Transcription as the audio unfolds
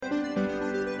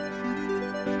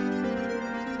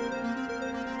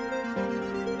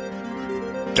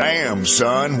Damn,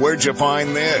 son, where'd you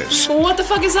find this? What the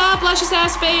fuck is up, luscious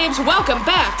ass babes? Welcome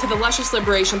back to the Luscious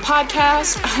Liberation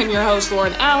Podcast. I'm your host,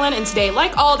 Lauren Allen, and today,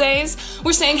 like all days,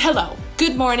 we're saying hello,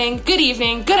 good morning, good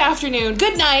evening, good afternoon,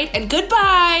 good night, and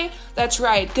goodbye. That's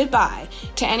right, goodbye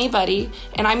to anybody,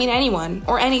 and I mean anyone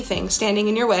or anything standing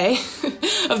in your way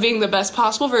of being the best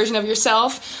possible version of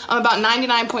yourself. I'm about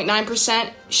 99.9%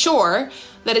 sure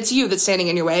that it's you that's standing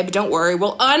in your way, but don't worry,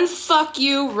 we'll unfuck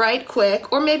you right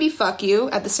quick, or maybe fuck you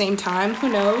at the same time, who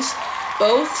knows,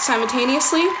 both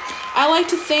simultaneously. I like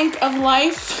to think of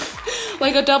life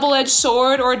like a double-edged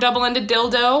sword or a double-ended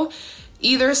dildo.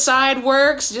 Either side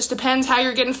works, just depends how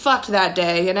you're getting fucked that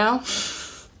day, you know?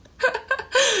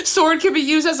 Sword can be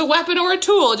used as a weapon or a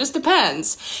tool, it just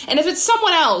depends. And if it's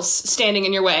someone else standing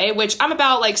in your way, which I'm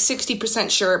about like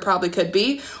 60% sure it probably could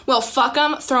be, well, fuck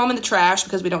them, throw them in the trash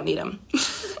because we don't need them.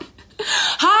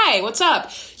 Hi, what's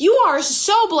up? You are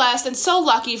so blessed and so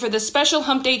lucky for this special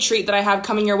hump day treat that I have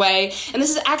coming your way. And this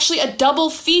is actually a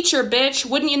double feature, bitch.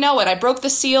 Wouldn't you know it? I broke the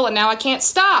seal and now I can't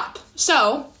stop.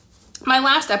 So, my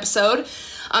last episode,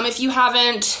 if you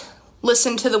haven't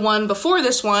listened to the one before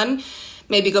this one,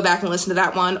 maybe go back and listen to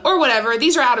that one, or whatever.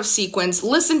 These are out of sequence.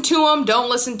 Listen to them, don't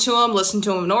listen to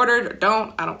them in order, or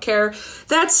don't, I don't care.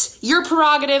 That's your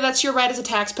prerogative, that's your right as a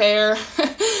taxpayer.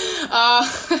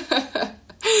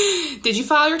 Did you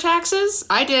file your taxes?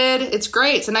 I did. It's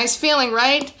great. It's a nice feeling,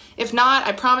 right? If not,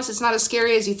 I promise it's not as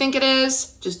scary as you think it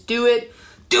is. Just do it.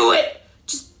 Do it!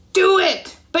 Just do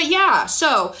it! But yeah,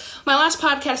 so my last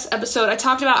podcast episode, I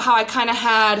talked about how I kind of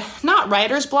had, not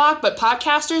writer's block, but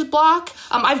podcaster's block.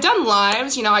 I've done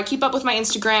lives, I keep up with my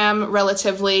Instagram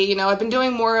relatively, I've been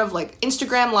doing more of like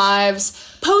Instagram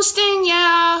lives. Posting,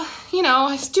 yeah,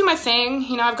 I do my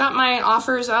thing, I've got my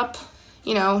offers up,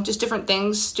 just different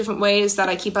things, different ways that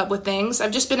I keep up with things.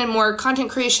 I've just been in more content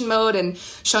creation mode and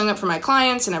showing up for my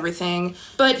clients and everything.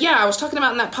 But yeah, I was talking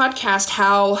about in that podcast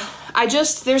how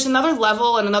there's another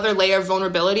level and another layer of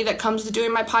vulnerability that comes to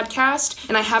doing my podcast,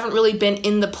 and I haven't really been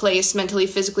in the place mentally,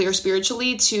 physically, or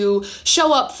spiritually to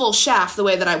show up full shaft the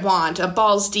way that I want,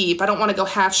 balls deep. I don't want to go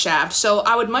half shaft, so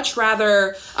I would much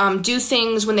rather do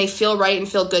things when they feel right and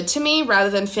feel good to me, rather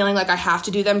than feeling like I have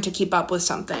to do them to keep up with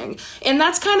something. And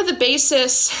that's kind of the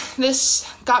basis. This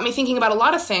got me thinking about a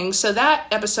lot of things, so that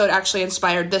episode actually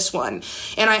inspired this one.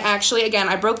 And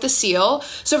I broke the seal.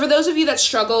 So for those of you that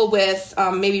struggle with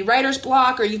maybe writer's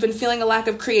block, or you've been feeling a lack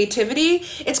of creativity,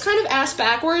 it's kind of ass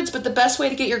backwards, but the best way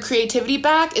to get your creativity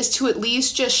back is to at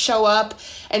least just show up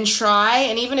and try.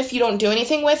 And even if you don't do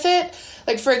anything with it,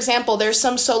 like for example, there's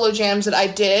some solo jams that I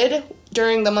did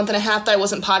during the month and a half that I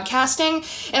wasn't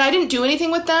podcasting, and I didn't do anything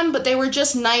with them, but they were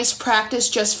just nice practice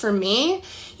just for me.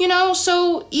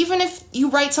 So even if you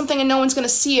write something and no one's going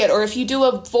to see it, or if you do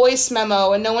a voice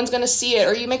memo and no one's going to see it,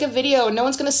 or you make a video and no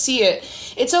one's going to see it,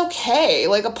 it's okay.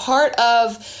 Like, a part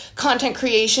of content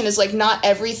creation is like not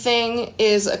everything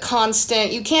is a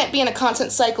constant. You can't be in a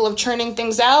constant cycle of churning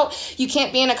things out. You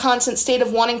can't be in a constant state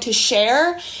of wanting to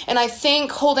share. And I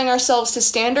think holding ourselves to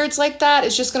standards like that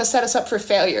is just going to set us up for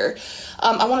failure.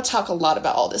 I want to talk a lot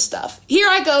about all this stuff. Here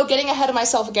I go, getting ahead of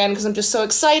myself again because I'm just so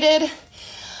excited.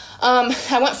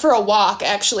 I went for a walk,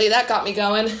 actually. That got me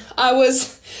going.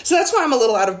 So that's why I'm a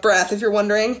little out of breath, if you're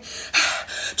wondering.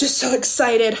 Just so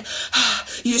excited.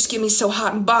 You just get me so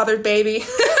hot and bothered, baby.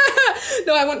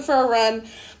 No, I went for a run.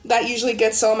 That usually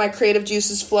gets all my creative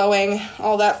juices flowing,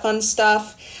 all that fun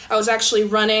stuff. I was actually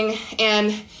running,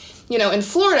 and, in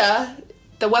Florida,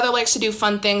 the weather likes to do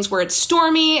fun things where it's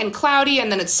stormy and cloudy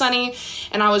and then it's sunny,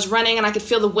 and I was running and I could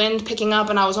feel the wind picking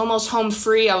up and I was almost home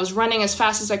free. I was running as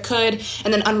fast as I could,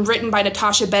 and then Unwritten by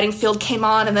Natasha Bedingfield came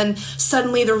on, and then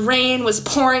suddenly the rain was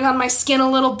pouring on my skin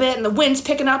a little bit and the wind's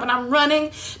picking up and I'm running.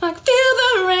 And I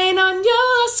feel the rain on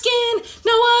your skin.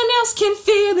 No one else can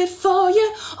feel it for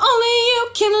you. Only you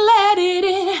can let it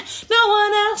in. No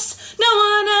one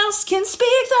else can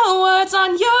speak the words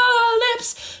on your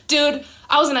lips. Dude,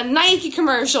 I was in a Nike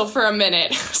commercial for a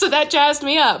minute, so that jazzed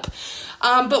me up.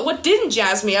 But what didn't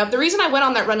jazz me up, the reason I went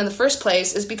on that run in the first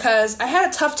place is because I had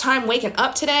a tough time waking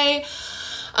up today.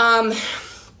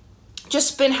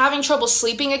 Just been having trouble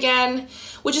sleeping again,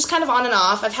 which is kind of on and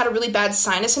off. I've had a really bad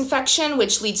sinus infection,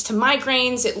 which leads to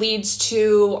migraines. It leads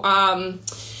to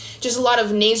just a lot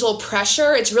of nasal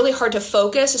pressure. It's really hard to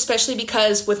focus, especially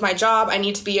because with my job, I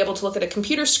need to be able to look at a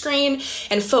computer screen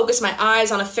and focus my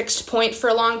eyes on a fixed point for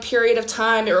a long period of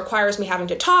time. It requires me having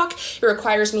to talk. It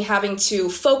requires me having to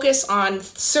focus on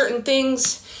certain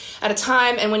things at a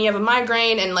time. And when you have a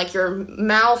migraine and like your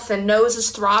mouth and nose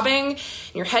is throbbing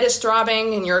and your head is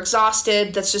throbbing and you're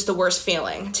exhausted, that's just the worst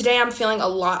feeling. Today I'm feeling a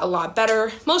lot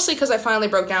better, mostly because I finally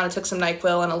broke down and took some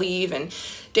NyQuil and Aleve and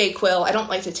Dayquil. I don't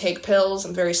like to take pills.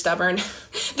 I'm very stubborn.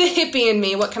 The hippie in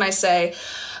me, what can I say?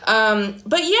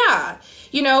 But yeah,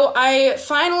 I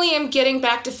finally am getting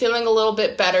back to feeling a little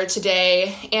bit better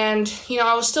today. And,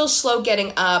 I was still slow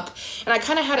getting up, and I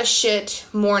kind of had a shit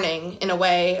morning in a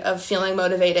way of feeling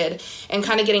motivated and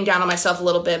kind of getting down on myself a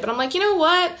little bit. But I'm like, you know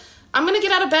what? I'm going to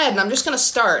get out of bed and I'm just going to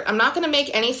start. I'm not going to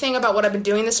make anything about what I've been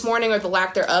doing this morning or the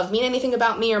lack thereof mean anything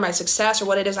about me or my success or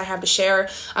what it is I have to share.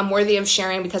 I'm worthy of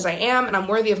sharing because I am, and I'm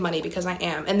worthy of money because I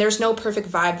am. And there's no perfect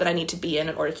vibe that I need to be in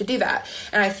order to do that.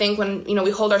 And I think when,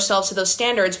 we hold ourselves to those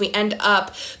standards, we end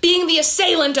up being the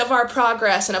assailant of our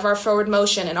progress and of our forward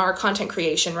motion and our content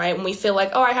creation, right? When we feel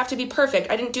like, oh, I have to be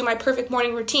perfect. I didn't do my perfect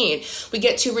morning routine. We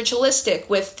get too ritualistic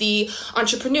with the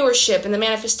entrepreneurship and the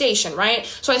manifestation, right?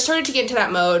 So I started to get into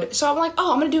that mode. So I'm like,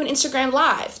 oh, I'm going to do an Instagram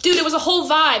live. Dude, it was a whole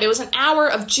vibe. It was an hour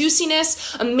of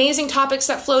juiciness, amazing topics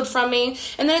that flowed from me,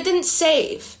 and then it didn't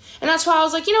save. And that's why I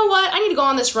was like, you know what? I need to go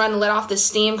on this run and let off this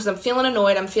steam because I'm feeling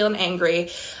annoyed. I'm feeling angry.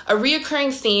 A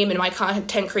reoccurring theme in my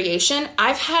content creation,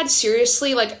 I've had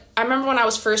seriously, I remember when I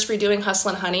was first redoing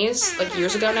Hustlin' Honeys,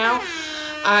 years ago now,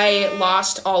 I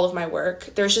lost all of my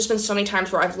work. There's just been so many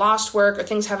times where I've lost work or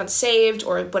things haven't saved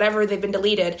or whatever, they've been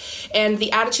deleted. And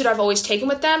the attitude I've always taken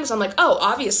with them is I'm like, oh,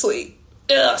 obviously,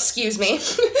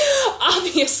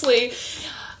 obviously,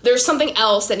 there's something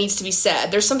else that needs to be said.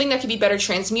 There's something that could be better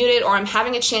transmuted, or I'm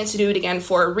having a chance to do it again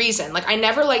for a reason. I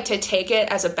never like to take it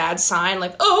as a bad sign,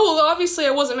 oh, well, obviously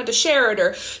I wasn't meant to share it,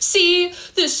 or see,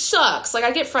 this sucks. I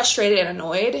get frustrated and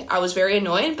annoyed. I was very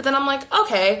annoyed, but then I'm like,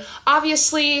 okay,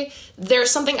 obviously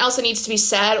there's something else that needs to be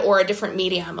said or a different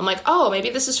medium. I'm like, oh, maybe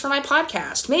this is for my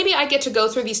podcast. Maybe I get to go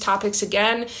through these topics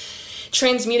again,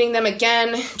 transmuting them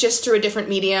again, just through a different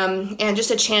medium, and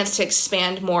just a chance to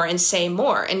expand more and say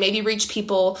more and maybe reach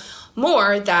people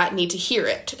more that need to hear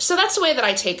it. So that's the way that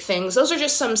I take things. Those are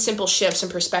just some simple shifts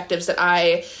and perspectives that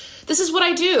this is what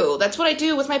I do. That's what I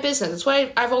do with my business. That's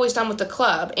what I've always done with the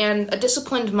club, and a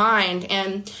disciplined mind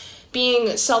and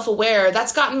being self-aware,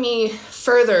 that's gotten me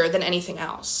further than anything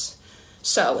else.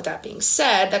 So with that being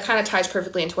said, that kind of ties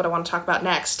perfectly into what I want to talk about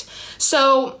next.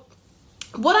 So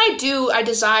what I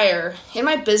desire in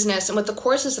my business and with the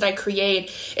courses that I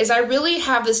create is I really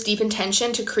have this deep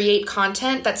intention to create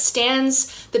content that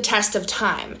stands the test of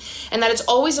time and that it's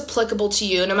always applicable to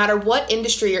you no matter what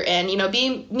industry you're in.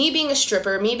 Being a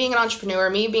stripper, me being an entrepreneur,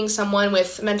 me being someone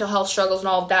with mental health struggles and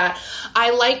all of that,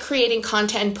 I like creating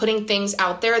content and putting things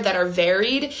out there that are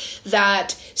varied,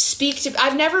 that speak to...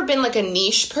 I've never been a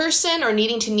niche person or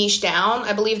needing to niche down.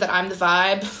 I believe that I'm the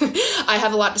vibe. I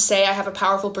have a lot to say. I have a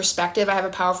powerful perspective. I have a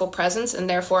powerful presence, and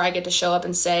therefore I get to show up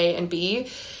and say and be,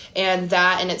 and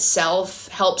that in itself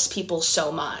helps people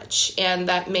so much. And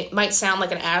that might sound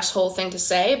like an asshole thing to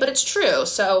say, but it's true.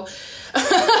 So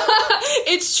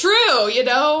it's true,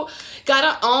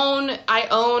 I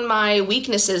own my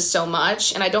weaknesses so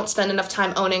much, and I don't spend enough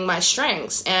time owning my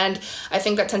strengths. And I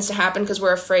think that tends to happen because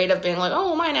we're afraid of being like,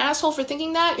 oh, am I an asshole for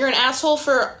thinking that? You're an asshole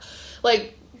for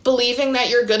believing that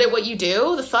you're good at what you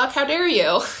do? The fuck? How dare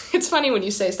you? It's funny when you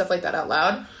say stuff like that out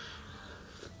loud.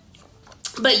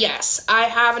 But yes, I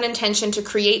have an intention to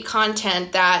create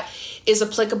content that is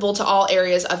applicable to all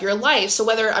areas of your life. So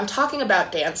whether I'm talking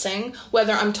about dancing,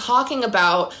 whether I'm talking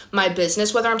about my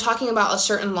business, whether I'm talking about a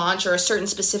certain launch or a certain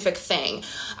specific thing,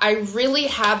 I really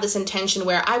have this intention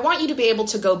where I want you to be able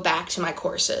to go back to my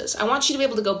courses. I want you to be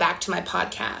able to go back to my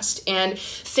podcast, and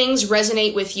things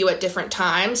resonate with you at different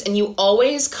times, and you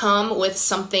always come with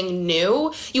something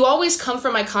new. You always come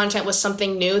from my content with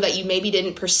something new that you maybe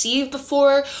didn't perceive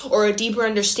before, or a deeper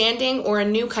understanding, or a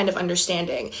new kind of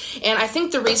understanding. And I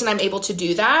think the reason I'm able to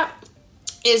do that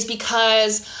is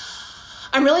because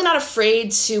I'm really not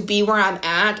afraid to be where I'm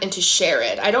at and to share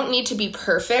it. I don't need to be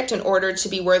perfect in order to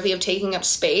be worthy of taking up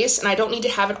space, and I don't need to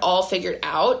have it all figured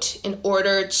out in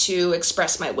order to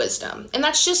express my wisdom. And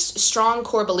that's just strong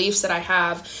core beliefs that I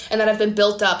have and that have been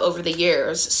built up over the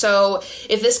years. So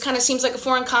if this kind of seems like a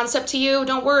foreign concept to you,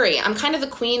 don't worry. I'm kind of the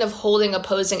queen of holding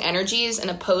opposing energies and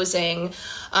opposing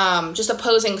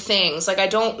things. I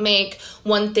don't make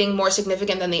one thing more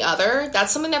significant than the other.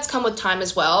 That's something that's come with time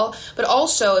as well. But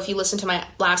also, if you listen to my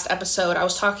last episode, I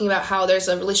was talking about how there's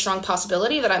a really strong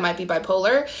possibility that I might be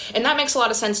bipolar. And that makes a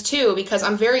lot of sense too, because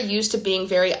I'm very used to being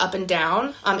very up and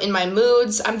down in my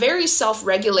moods. I'm very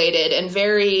self-regulated and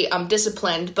very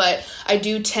disciplined, but I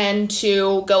do tend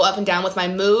to go up and down with my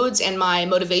moods and my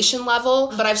motivation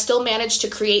level. But I've still managed to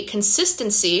create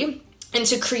consistency and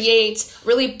to create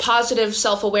really positive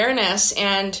self-awareness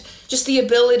and just the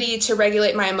ability to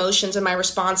regulate my emotions and my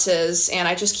responses. And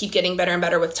I just keep getting better and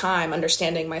better with time,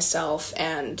 understanding myself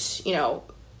and,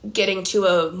 getting to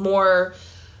a more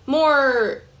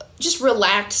just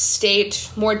relaxed state,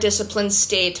 more disciplined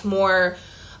state, more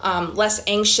less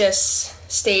anxious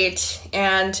state.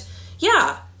 And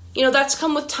yeah, that's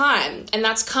come with time, and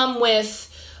that's come with,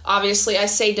 obviously I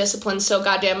say discipline so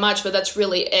goddamn much, but that's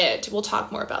really it. We'll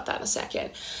talk more about that in a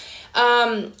second.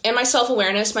 And my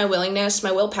self-awareness, my willingness,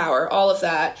 my willpower, all of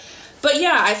that. But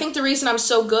yeah, I think the reason I'm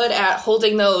so good at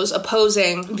holding those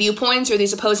opposing viewpoints or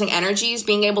these opposing energies,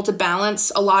 being able to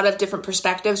balance a lot of different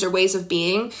perspectives or ways of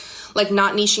being, like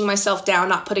not niching myself down,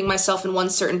 not putting myself in one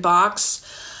certain box,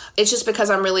 it's just because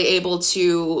I'm really able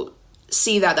to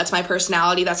see that that's my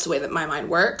personality, that's the way that my mind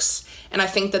works. And I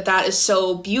think that that is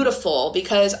so beautiful,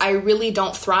 because I really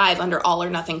don't thrive under all or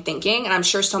nothing thinking. And I'm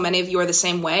sure so many of you are the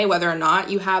same way, whether or not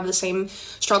you have the same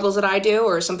struggles that I do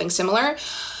or something similar.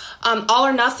 All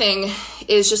or nothing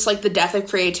is just like the death of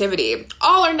creativity.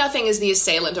 All or nothing is the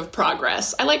assailant of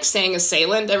progress. I like saying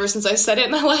assailant ever since I said it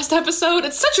in the last episode.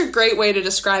 It's such a great way to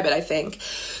describe it, I think.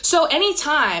 So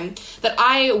anytime that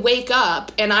I wake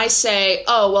up and I say,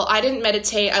 oh, well, I didn't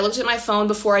meditate, I looked at my phone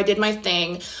before I did my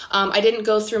thing, I didn't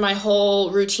go through my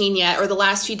whole routine yet, or the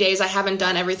last few days I haven't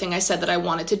done everything I said that I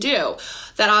wanted to do,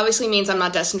 that obviously means I'm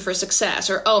not destined for success.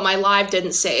 Or, oh, my live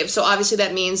didn't save, so obviously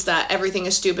that means that everything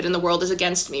is stupid and the world is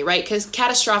against me, right? Because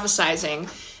catastrophizing,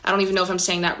 I don't even know if I'm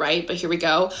saying that right, but here we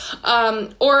go.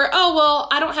 Or, oh, well,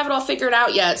 I don't have it all figured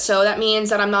out yet, so that means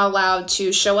that I'm not allowed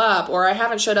to show up, or I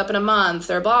haven't showed up in a month,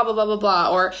 or blah, blah, blah, blah,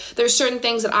 blah. Or there's certain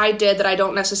things that I did that I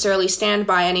don't necessarily stand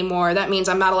by anymore. That means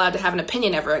I'm not allowed to have an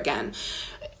opinion ever again.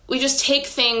 We just take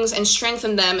things and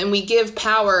strengthen them, and we give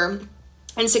power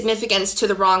and significance to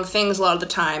the wrong things a lot of the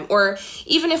time. Or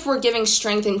even if we're giving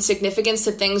strength and significance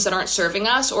to things that aren't serving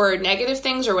us, or negative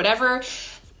things or whatever,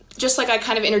 just like I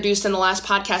kind of introduced in the last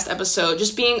podcast episode,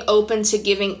 just being open to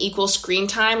giving equal screen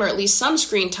time, or at least some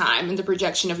screen time in the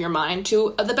projection of your mind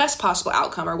to the best possible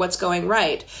outcome, or what's going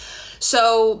right.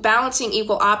 So balancing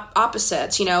equal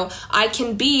opposites, I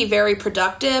can be very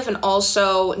productive and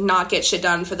also not get shit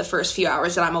done for the first few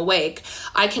hours that I'm awake.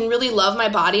 I can really love my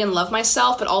body and love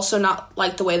myself, but also not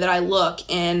like the way that I look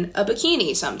in a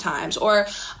bikini sometimes. Or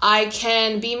I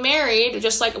can be married,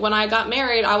 just like when I got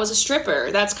married, I was a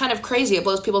stripper. That's kind of crazy. It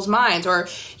blows people's minds. Or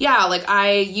yeah, like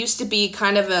I used to be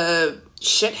kind of a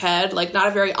shithead, like not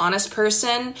a very honest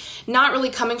person, not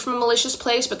really coming from a malicious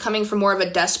place, but coming from more of a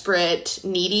desperate,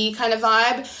 needy kind of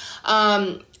vibe.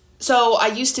 So I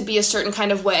used to be a certain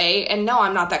kind of way, and no,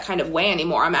 I'm not that kind of way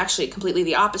anymore. I'm actually completely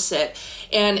the opposite.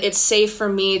 And it's safe for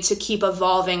me to keep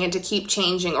evolving and to keep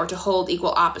changing, or to hold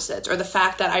equal opposites. Or the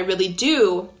fact that I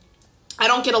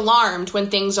don't get alarmed when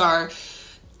things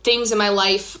in my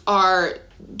life are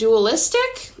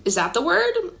dualistic. Is that the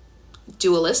word?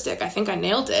 Dualistic. I think I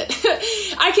nailed it.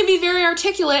 I can be very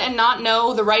articulate and not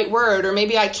know the right word, or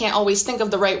maybe I can't always think of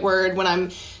the right word when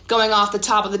I'm going off the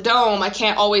top of the dome. I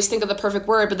can't always think of the perfect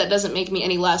word, but that doesn't make me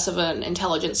any less of an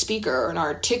intelligent speaker or an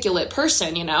articulate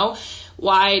person,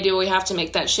 Why do we have to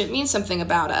make that shit mean something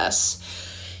about us?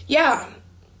 Yeah.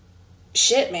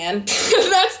 Shit, man.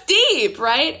 That's deep,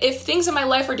 right? If things in my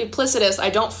life are duplicitous, I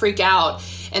don't freak out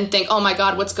and think, oh my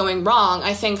God, what's going wrong?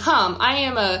 I think, I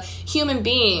am a human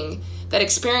being that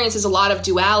experiences a lot of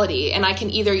duality, and I can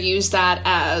either use that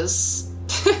as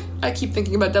I keep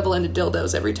thinking about double-ended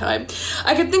dildos every time.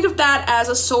 I can think of that as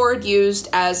a sword used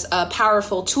as a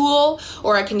powerful tool,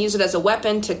 or I can use it as a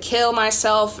weapon to kill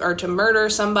myself or to murder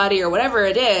somebody or whatever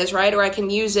it is, right? Or I can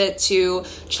use it to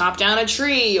chop down a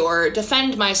tree or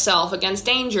defend myself against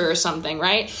danger or something,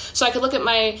 right? So I could look at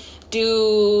my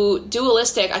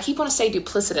dualistic, I keep wanting to say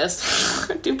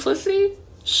duplicitous. Duplicity?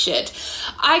 Shit.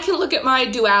 I can look at my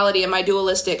duality and my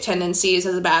dualistic tendencies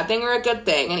as a bad thing or a good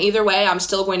thing, and either way I'm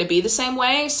still going to be the same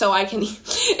way, so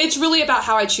it's really about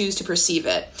how I choose to perceive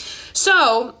it.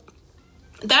 So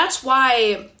that's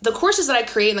why the courses that I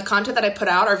create and the content that I put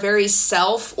out are very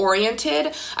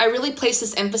self-oriented. I really place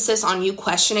this emphasis on you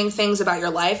questioning things about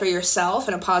your life or yourself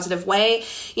in a positive way.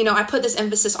 I put this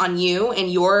emphasis on you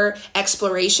and your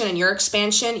exploration and your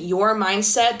expansion, your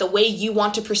mindset, the way you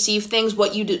want to perceive things,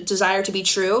 what you desire to be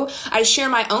true. I share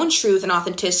my own truth and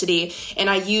authenticity, and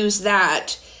I use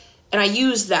that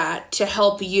to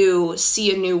help you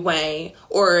see a new way,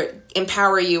 or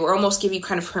empower you, or almost give you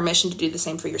kind of permission to do the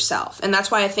same for yourself. And that's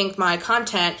why I think my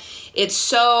content, it's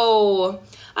so,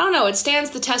 it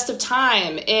stands the test of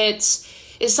time. It's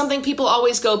is something people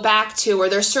always go back to, or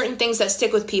there's certain things that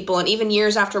stick with people. And even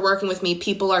years after working with me,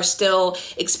 people are still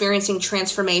experiencing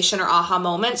transformation or aha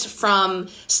moments from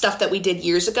stuff that we did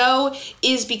years ago,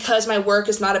 is because my work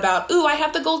is not about, ooh, I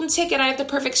have the golden ticket, I have the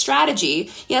perfect strategy.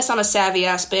 Yes, I'm a savvy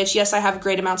ass bitch. Yes, I have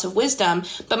great amounts of wisdom,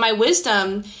 but my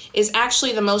wisdom is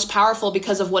actually the most powerful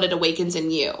because of what it awakens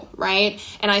in you, right?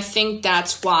 And I think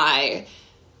that's why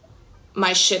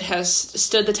my shit has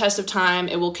stood the test of time.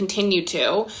 It will continue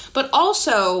to. But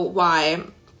also why,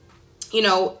 you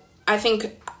know, I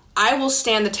think I will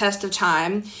stand the test of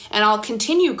time and I'll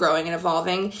continue growing and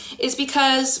evolving is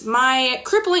because my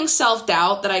crippling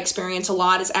self-doubt that I experience a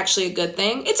lot is actually a good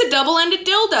thing. It's a double-ended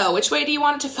dildo. Which way do you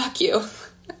want it to fuck you?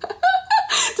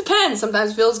 Depends.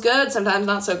 Sometimes feels good, sometimes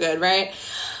not so good, right?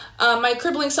 My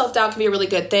crippling self-doubt can be a really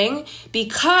good thing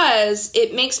because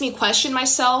it makes me question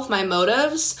myself, my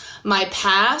motives, my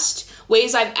past,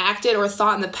 ways I've acted or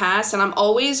thought in the past, and I'm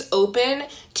always open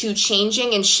to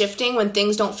changing and shifting when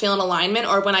things don't feel in alignment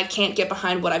or when I can't get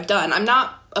behind what I've done. I'm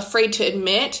not afraid to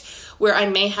admit where I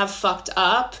may have fucked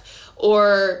up,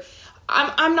 or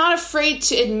I'm not afraid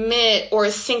to admit or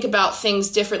think about things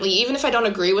differently. Even if I don't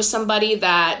agree with somebody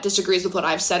that disagrees with what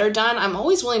I've said or done, I'm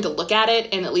always willing to look at it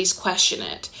and at least question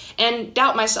it and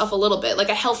doubt myself a little bit, like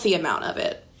a healthy amount of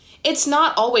it. It's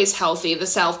not always healthy, the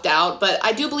self-doubt, but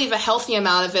I do believe a healthy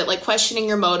amount of it, like questioning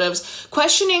your motives,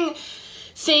 questioning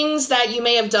things that you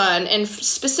may have done. And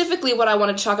specifically what I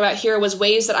wanted to talk about here was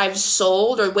ways that I've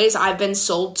sold or ways I've been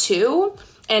sold to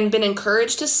and been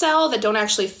encouraged to sell that don't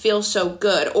actually feel so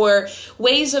good, or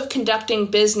ways of conducting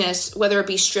business, whether it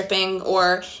be stripping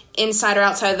or inside or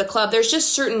outside of the club. There's just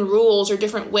certain rules or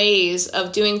different ways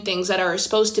of doing things that are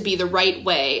supposed to be the right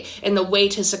way and the way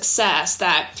to success,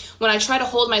 that when I try to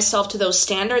hold myself to those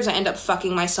standards, I end up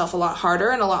fucking myself a lot harder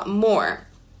and a lot more.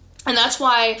 And that's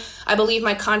why I believe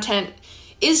my content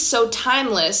is so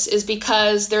timeless, is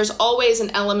because there's always an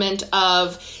element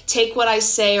of take what I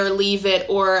say or leave it,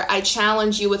 or I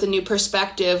challenge you with a new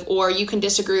perspective, or you can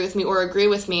disagree with me or agree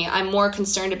with me. I'm more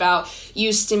concerned about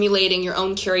you stimulating your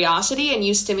own curiosity and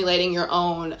you stimulating your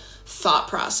own thought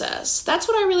process. That's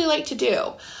what I really like to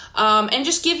do. And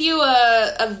just give you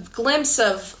a glimpse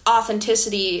of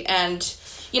authenticity and,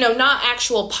 you know, not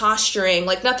actual posturing,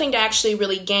 like nothing to actually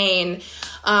really gain.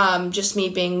 Just me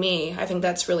being me. I think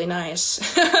that's really nice.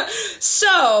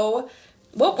 So,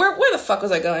 where the fuck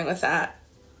was I going with that?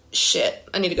 Shit,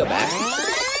 I need to go back.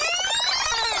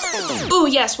 Ooh,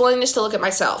 yes, willingness to look at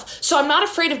myself. So I'm not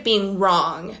afraid of being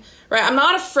wrong, right? I'm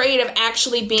not afraid of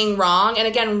actually being wrong. And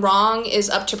again, wrong is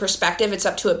up to perspective. It's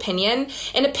up to opinion.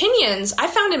 And opinions, I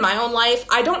found in my own life,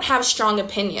 I don't have strong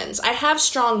opinions. I have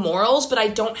strong morals, but I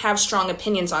don't have strong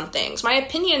opinions on things. My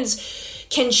opinions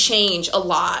can change a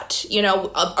lot, you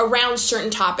know, around certain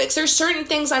topics. There's certain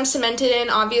things I'm cemented in,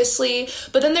 obviously,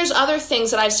 but then there's other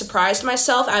things that I've surprised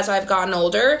myself as I've gotten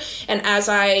older and as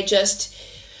I just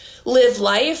live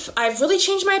life. I've really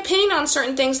changed my opinion on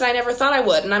certain things that I never thought I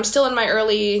would, and I'm still in my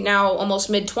early, now almost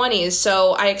mid-20s,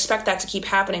 so I expect that to keep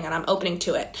happening, and I'm opening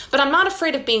to it. But I'm not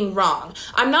afraid of being wrong.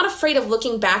 I'm not afraid of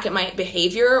looking back at my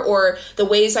behavior or the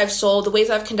ways I've sold, the ways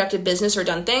I've conducted business or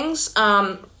done things.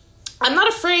 I'm not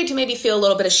afraid to maybe feel a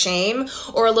little bit of shame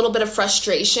or a little bit of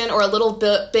frustration or a little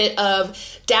bit of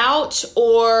doubt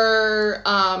or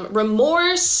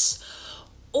remorse,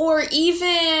 or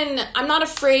even I'm not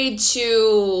afraid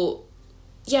to,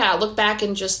 look back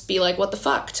and just be like, what the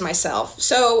fuck to myself.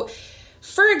 So,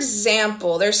 for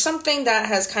example, there's something that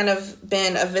has kind of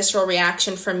been a visceral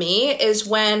reaction for me is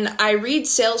when I read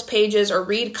sales pages or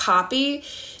read copy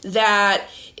that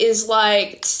is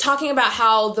like talking about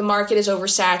how the market is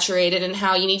oversaturated and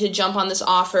how you need to jump on this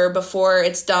offer before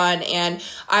it's done, and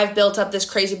I've built up this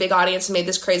crazy big audience and made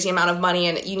this crazy amount of money,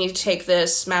 and you need to take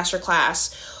this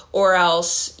masterclass or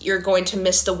else you're going to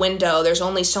miss the window. There's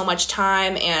only so much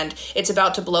time and it's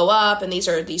about to blow up, and these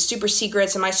are these super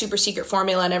secrets and my super secret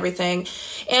formula and everything.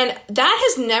 And that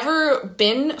has never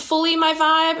been fully my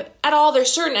vibe at all.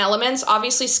 There's certain elements.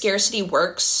 Obviously, scarcity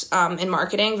works in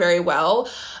marketing very well.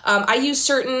 I use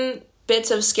certain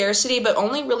bits of scarcity, but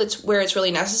only really where it's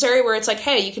really necessary, where it's like,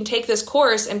 hey, you can take this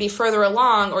course and be further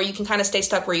along, or you can kind of stay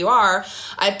stuck where you are.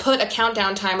 I put a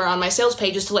countdown timer on my sales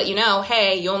pages to let you know,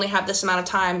 hey, you only have this amount of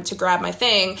time to grab my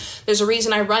thing. There's a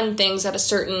reason I run things at a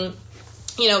certain,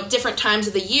 different times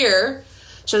of the year,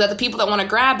 so that the people that want to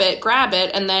grab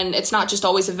it, and then it's not just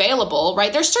always available,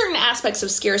 right? There's certain aspects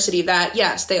of scarcity that,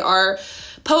 yes, they are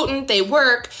potent, they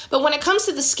work. But when it comes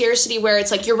to the scarcity where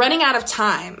it's like you're running out of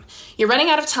time,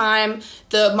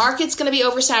 the market's going to be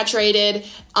oversaturated,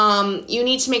 you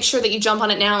need to make sure that you jump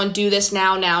on it now and do this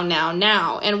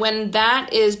now. And when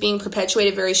that is being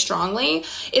perpetuated very strongly,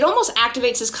 it almost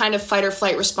activates this kind of fight or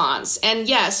flight response. And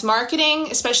yes, marketing,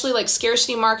 especially like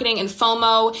scarcity marketing and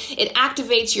FOMO, it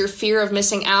activates your fear of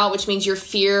missing out, which means your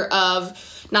fear of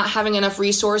not having enough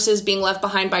resources, being left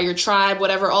behind by your tribe,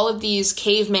 whatever, all of these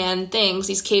caveman things,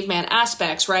 these caveman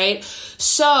aspects, right?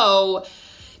 So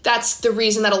that's the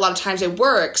reason that a lot of times it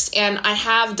works. And I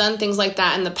have done things like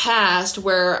that in the past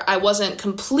where I wasn't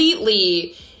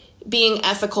completely being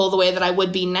ethical the way that I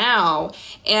would be now.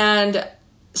 And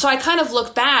so I kind of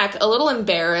look back a little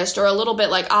embarrassed or a little bit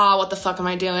like, what the fuck am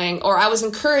I doing? Or I was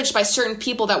encouraged by certain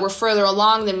people that were further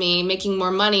along than me making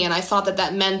more money. And I thought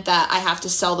that meant that I have to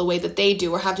sell the way that they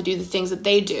do or have to do the things that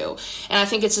they do. And I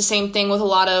think it's the same thing with a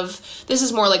lot of, this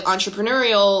is more like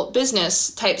entrepreneurial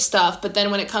business type stuff. But then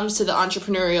when it comes to the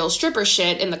entrepreneurial stripper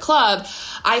shit in the club,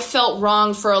 I felt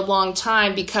wrong for a long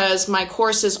time because my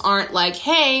courses aren't like,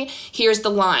 hey, here's the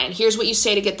line. Here's what you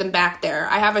say to get them back there.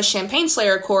 I have a Champagne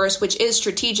Slayer course, which is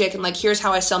strategic and like, here's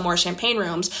how I sell more champagne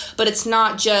rooms, but it's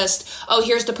not just,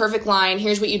 here's the perfect line,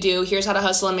 here's what you do, here's how to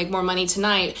hustle and make more money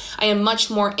tonight. I am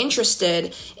much more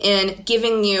interested in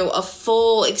giving you a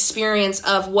full experience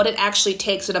of what it actually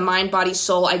takes at a mind, body,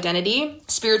 soul, identity,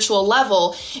 spiritual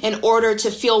level in order to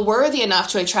feel worthy enough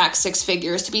to attract six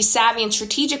figures, to be savvy and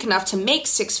strategic enough to make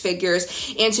six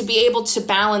figures, and to be able to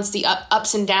balance the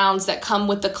ups and downs that come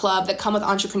with the club, that come with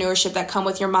entrepreneurship, that come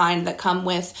with your mind, that come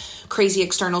with crazy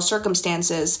external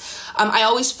circumstances. I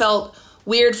always felt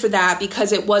weird for that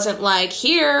because it wasn't like,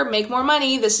 here, make more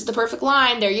money, this is the perfect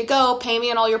line, there you go, pay me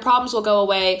and all your problems will go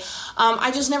away.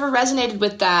 I just never resonated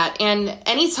with that. And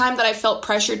anytime that I felt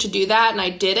pressure to do that and I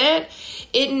did it,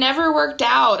 it never worked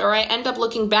out, or I end up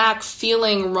looking back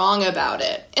feeling wrong about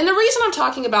it. And the reason I'm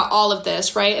talking about all of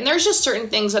this, right, and there's just certain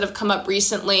things that have come up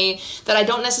recently that I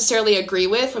don't necessarily agree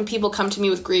with when people come to me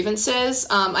with grievances.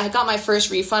 I got my first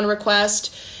refund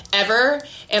request ever,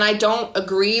 and I don't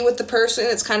agree with the person.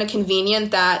 It's kind of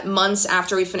convenient that months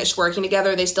after we finished working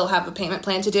together, they still have a payment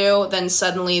plan to do, then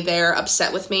suddenly they're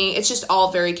upset with me. It's just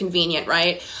all very convenient,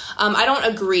 right? I don't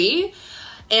agree,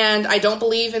 and I don't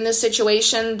believe in this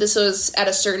situation. This was at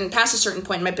past a certain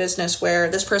point in my business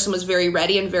where this person was very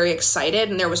ready and very excited,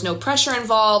 and there was no pressure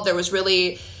involved. There was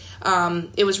really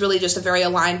it was really just a very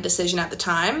aligned decision at the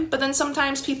time. But then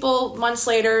sometimes people, months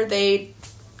later, they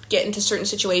get into certain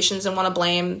situations and want to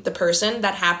blame the person.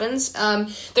 That happens.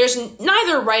 There's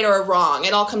neither right or wrong.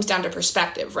 It all comes down to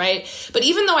perspective, right? But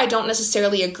even though I don't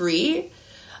necessarily agree,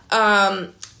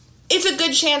 it's a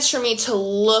good chance for me to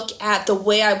look at the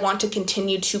way I want to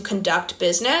continue to conduct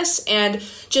business and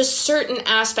just certain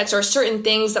aspects or certain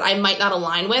things that I might not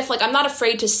align with. Like, I'm not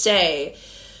afraid to say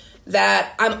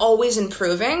that I'm always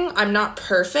improving. I'm not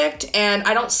perfect. And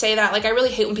I don't say that, like, I really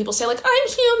hate when people say, like, I'm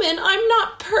human, I'm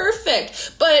not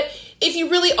perfect. But if you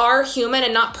really are human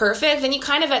and not perfect, then you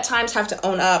kind of at times have to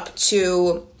own up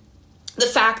to the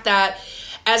fact that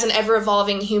as an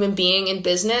ever-evolving human being in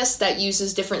business that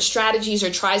uses different strategies or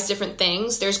tries different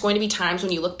things, there's going to be times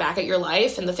when you look back at your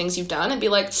life and the things you've done and be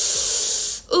like,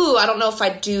 ooh, I don't know if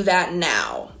I'd do that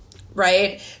now,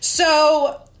 right?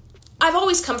 So I've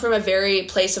always come from a very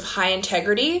place of high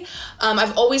integrity.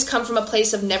 I've always come from a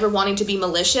place of never wanting to be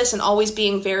malicious and always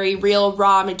being very real,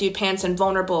 raw, mid-dude pants, and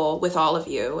vulnerable with all of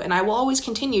you. And I will always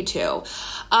continue to.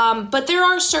 But there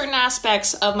are certain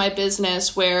aspects of my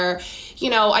business where, you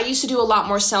know, I used to do a lot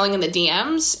more selling in the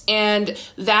DMs, and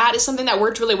that is something that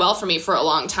worked really well for me for a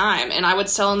long time. And I would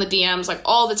sell in the DMs like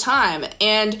all the time.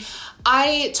 And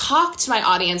I talk to my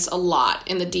audience a lot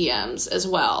in the DMs as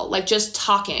well, like just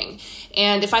talking.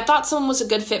 And if I thought someone was a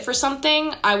good fit for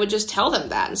something, I would just tell them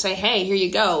that and say, hey, here you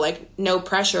go, like no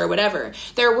pressure or whatever.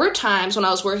 There were times when I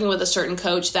was working with a certain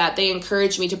coach that they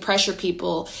encouraged me to pressure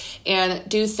people and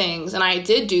do things. And I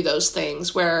did do those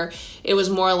things where it was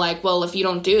more like, well, if you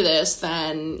don't do this,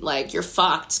 then like you're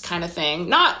fucked kind of thing.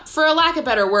 Not for a lack of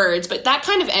better words, but that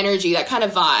kind of energy, that kind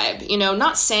of vibe, you know,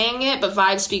 not saying it, but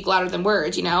vibes speak louder than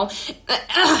words, you know?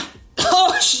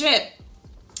 Oh, shit.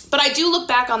 But I do look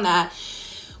back on that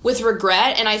with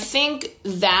regret, and I think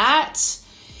that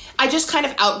I just kind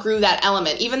of outgrew that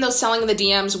element. Even though selling in the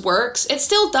DMs works, it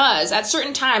still does. At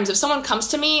certain times, if someone comes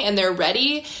to me and they're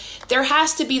ready, there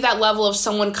has to be that level of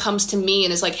someone comes to me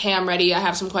and is like, hey, I'm ready, I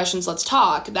have some questions, let's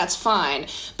talk. That's fine.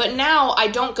 But now I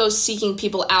don't go seeking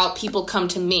people out, people come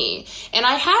to me. And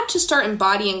I had to start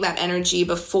embodying that energy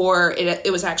before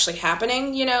it was actually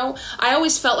happening, you know? I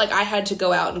always felt like I had to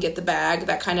go out and get the bag,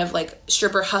 that kind of like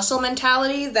stripper hustle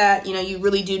mentality that, you know, you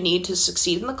really do need to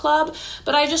succeed in the club.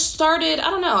 But I just started,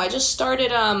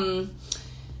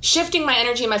 shifting my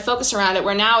energy and my focus around it,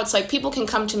 where now it's like people can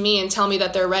come to me and tell me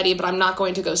that they're ready, but I'm not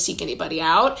going to go seek anybody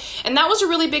out. And that was a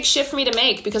really big shift for me to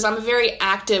make, because I'm a very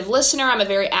active listener, I'm a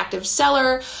very active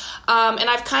seller, and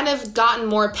I've kind of gotten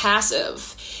more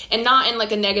passive. And not in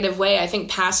like a negative way. I think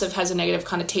passive has a negative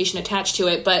connotation attached to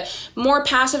it, but more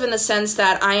passive in the sense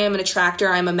that I am an attractor,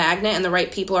 I'm a magnet, and the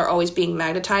right people are always being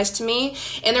magnetized to me.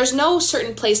 And there's no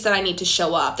certain place that I need to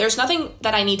show up. There's nothing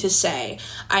that I need to say.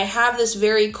 I have this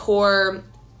very core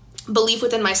belief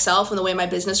within myself and the way my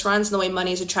business runs and the way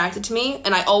money is attracted to me.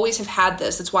 And I always have had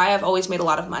this. That's why I've always made a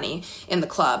lot of money in the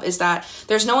club, is that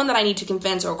there's no one that I need to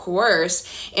convince or coerce,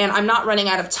 and I'm not running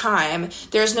out of time.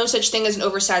 There's no such thing as an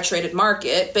oversaturated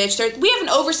market, bitch. We have an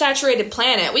oversaturated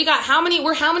planet. We're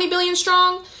how many billion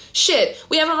strong? Shit.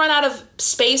 We haven't run out of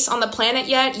space on the planet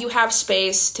yet. You have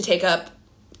space to take up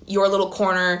your little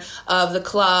corner of the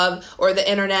club or the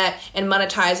internet and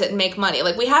monetize it and make money.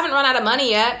 Like, we haven't run out of money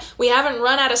yet. We haven't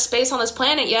run out of space on this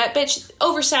planet yet. Bitch,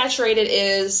 oversaturated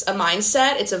is a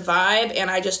mindset. It's a vibe, and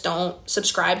I just don't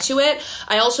subscribe to it.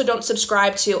 I also don't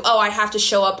subscribe to, I have to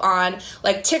show up on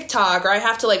like TikTok, or I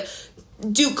have to like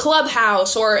do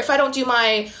Clubhouse, or if I don't do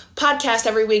my podcast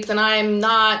every week, then I'm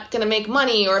not going to make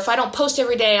money, or if I don't post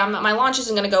every day, my launch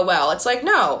isn't going to go well. It's like,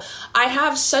 no, I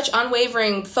have such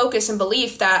unwavering focus and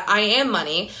belief that I am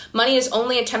money. Money is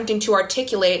only attempting to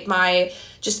articulate my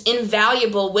just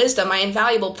invaluable wisdom, my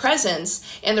invaluable presence,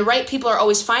 and the right people are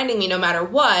always finding me no matter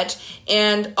what,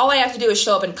 and all I have to do is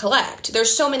show up and collect.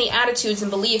 There's so many attitudes and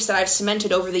beliefs that I've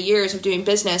cemented over the years of doing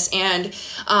business and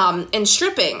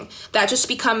stripping that just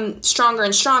become stronger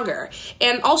and stronger.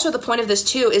 And also the point of this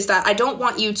too is that I don't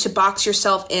want you to box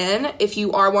yourself in if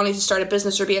you are wanting to start a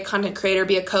business or be a content creator,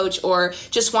 be a coach, or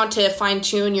just want to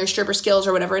fine-tune your stripper skills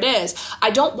or whatever it is.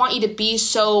 I don't want you to be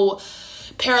so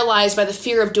paralyzed by the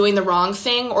fear of doing the wrong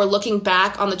thing, or looking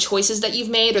back on the choices that you've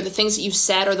made, or the things that you've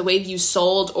said, or the way you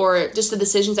sold, or just the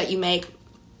decisions that you make.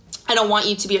 I don't want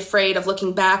you to be afraid of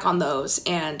looking back on those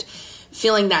and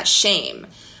feeling that shame,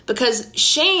 because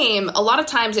shame, a lot of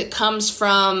times it comes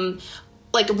from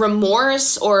like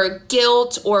remorse or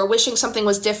guilt, or wishing something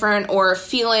was different, or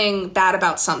feeling bad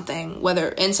about something,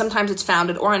 and sometimes it's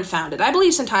founded or unfounded. I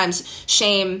believe sometimes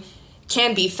shame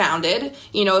can be founded,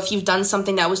 you know, if you've done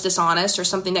something that was dishonest or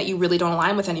something that you really don't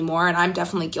align with anymore. And I'm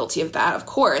definitely guilty of that, of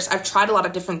course. I've tried a lot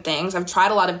of different things. I've tried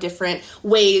a lot of different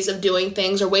ways of doing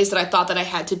things, or ways that I thought that I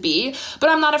had to be. But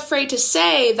I'm not afraid to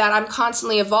say that I'm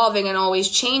constantly evolving and always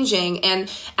changing. And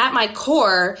at my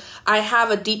core, I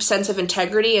have a deep sense of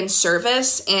integrity and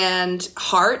service and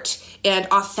heart and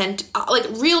authentic, like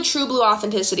real true blue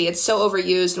authenticity. It's so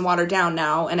overused and watered down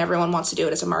now, and everyone wants to do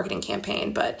it as a marketing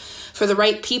campaign. But for the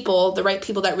right people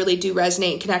that really do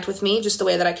resonate and connect with me, just the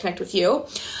way that I connect with you,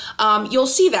 you'll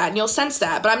see that and you'll sense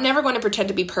that. But I'm never going to pretend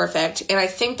to be perfect. And I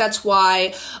think that's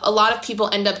why a lot of people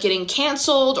end up getting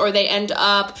canceled, or they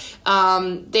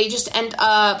just end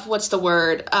up,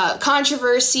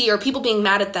 controversy, or people being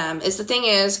mad at them. The thing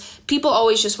is, people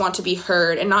always just want to be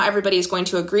heard, and not everybody is going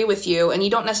to agree with you, and you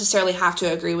don't necessarily have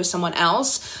to agree with someone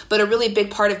else. But a really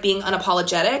big part of being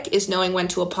unapologetic is knowing when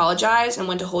to apologize and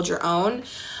when to hold your own.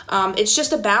 It's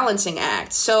just a balancing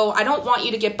act. So I don't want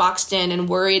you to get boxed in and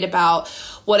worried about,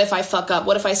 what if I fuck up?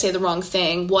 What if I say the wrong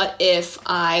thing? What if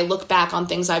I look back on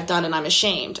things I've done and I'm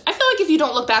ashamed? I feel like if you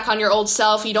don't look back on your old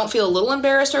self, you don't feel a little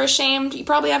embarrassed or ashamed, you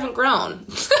probably haven't grown.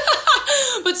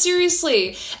 But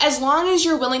seriously, as long as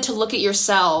you're willing to look at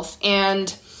yourself,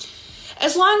 and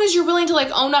as long as you're willing to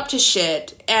like own up to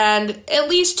shit and at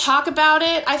least talk about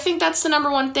it, I think that's the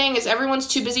number one thing. Is everyone's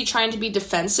too busy trying to be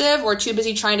defensive, or too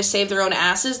busy trying to save their own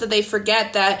asses, that they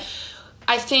forget that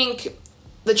I think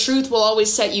the truth will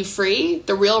always set you free.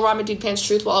 The real Ramen Dude Pants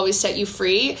truth will always set you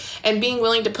free. And being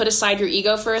willing to put aside your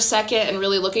ego for a second and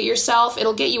really look at yourself,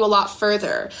 it'll get you a lot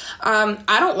further.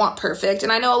 I don't want perfect,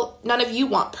 and I know none of you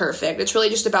want perfect. It's really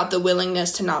just about the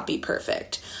willingness to not be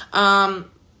perfect.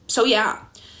 So yeah,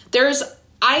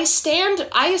 I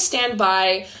stand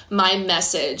by my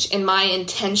message and my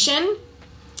intention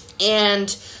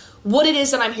and what it is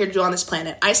that I'm here to do on this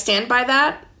planet. I stand by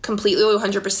that completely,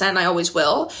 100%, and I always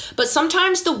will. But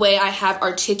sometimes the way I have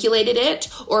articulated it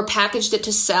or packaged it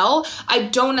to sell, I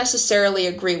don't necessarily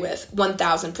agree with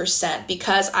 1000%,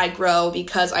 because I grow,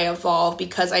 because I evolve,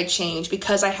 because I change,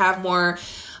 because I have more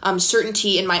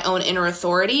certainty in my own inner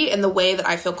authority and the way that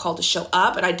I feel called to show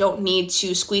up. And I don't need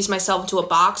to squeeze myself into a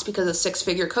box because a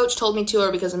 6-figure coach told me to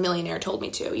or because a millionaire told me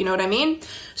to. You know what I mean?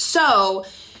 So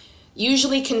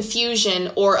usually confusion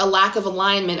or a lack of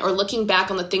alignment or looking back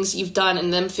on the things that you've done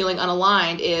and them feeling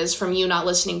unaligned is from you not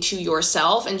listening to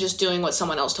yourself and just doing what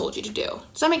someone else told you to do.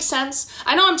 Does that make sense?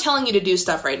 I know I'm telling you to do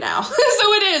stuff right now.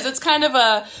 So it is. It's kind of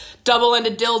a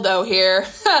double-ended dildo here.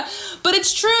 But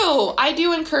it's true. I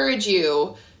do encourage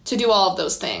you to do all of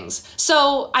those things.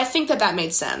 So I think that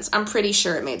made sense. I'm pretty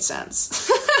sure it made sense.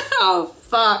 Oh,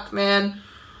 fuck, man.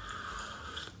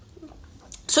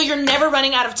 So you're never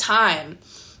running out of time.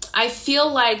 I feel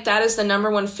like that is the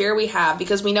number one fear we have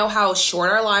because we know how short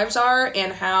our lives are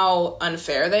and how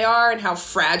unfair they are and how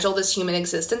fragile this human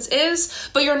existence is,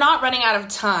 but you're not running out of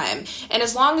time. And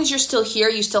as long as you're still here,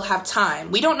 you still have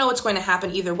time. We don't know what's going to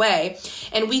happen either way,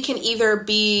 and we can either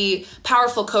be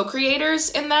powerful co-creators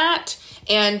in that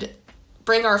and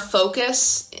bring our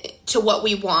focus to what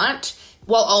we want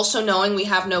while also knowing we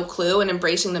have no clue and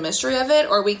embracing the mystery of it,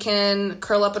 or we can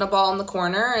curl up in a ball in the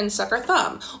corner and suck our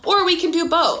thumb, or we can do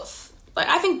both. Like,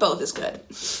 I think both is good.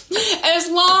 As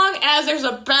long as there's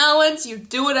a balance, you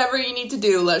do whatever you need to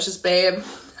do, Luscious babe.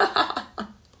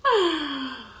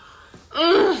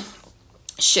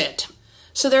 Shit.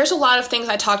 So there's a lot of things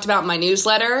I talked about in my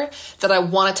newsletter that I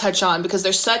want to touch on because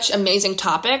there's such amazing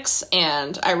topics,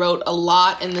 and I wrote a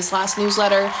lot in this last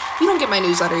newsletter. If you don't get my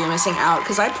newsletter, you're missing out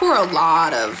because I pour a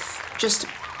lot of just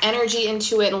energy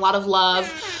into it and a lot of love.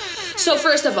 So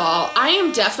first of all, I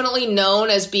am definitely known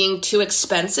as being too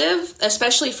expensive,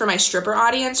 especially for my stripper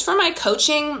audience. For my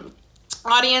coaching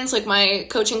audience, like my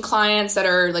coaching clients that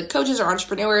are like coaches or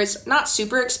entrepreneurs, not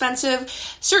super expensive.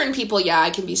 Certain people, yeah, I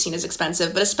can be seen as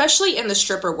expensive, but especially in the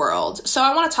stripper world. So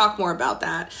I want to talk more about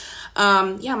that.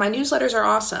 Yeah, my newsletters are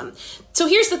awesome. So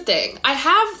here's the thing. I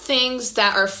have things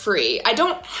that are free. I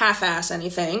don't half-ass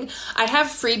anything. I have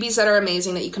freebies that are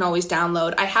amazing that you can always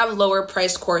download. I have lower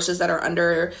priced courses that are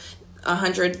under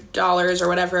 $100 or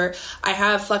whatever. I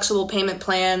have flexible payment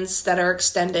plans that are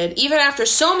extended. Even after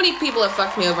so many people have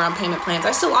fucked me over on payment plans,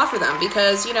 I still offer them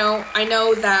because, you know, I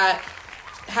know that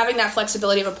having that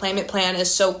flexibility of a payment plan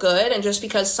is so good. And just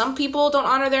because some people don't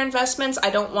honor their investments, I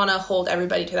don't want to hold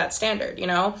everybody to that standard, you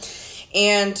know?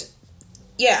 And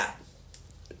yeah,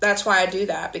 that's why I do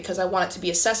that, because I want it to be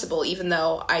accessible, even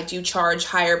though I do charge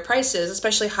higher prices,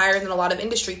 especially higher than a lot of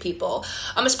industry people,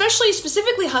 especially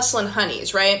specifically Hustle and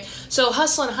Honeys, right? So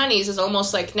Hustle and Honeys is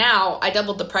almost like now I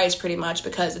doubled the price pretty much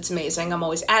because it's amazing. I'm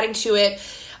always adding to it.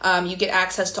 You get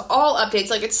access to all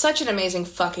updates. Like, it's such an amazing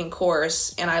fucking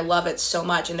course, and I love it so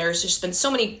much. And there's just been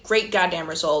so many great goddamn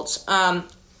results.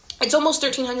 It's almost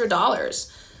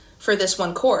 $1,300 for this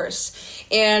one course.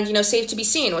 And, you know, Safe to Be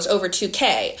Seen was over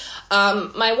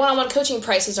 $2,000. My one-on-one coaching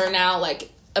prices are now like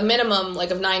a minimum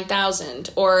like of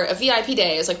 $9,000, or a VIP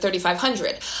day is like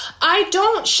 $3,500. I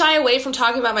don't shy away from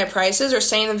talking about my prices or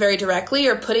saying them very directly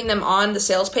or putting them on the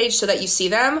sales page so that you see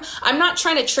them. I'm not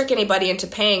trying to trick anybody into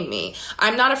paying me.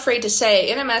 I'm not afraid to say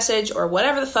in a message or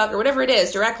whatever the fuck or whatever it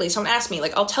is directly. Someone asks me,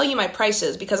 like, I'll tell you my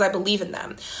prices because I believe in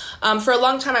them. For a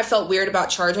long time, I felt weird about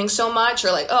charging so much,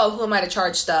 or like, oh, who am I to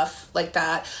charge stuff like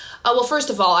that? Well, first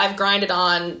of all, I've grinded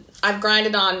on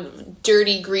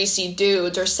dirty, greasy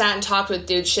dudes, or sat and talked with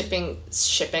dudes sipping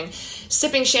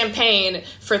champagne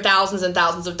for thousands and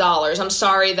thousands of dollars. I'm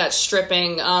sorry that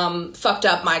stripping fucked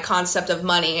up my concept of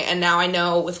money, and now I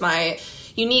know with my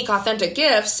unique, authentic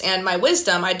gifts and my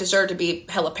wisdom, I deserve to be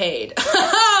hella paid.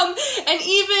 And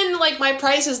even like my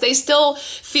prices, they still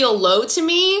feel low to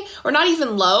me, or not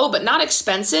even low, but not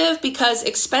expensive, because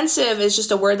expensive is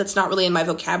just a word that's not really in my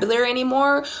vocabulary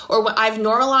anymore, or I've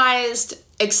normalized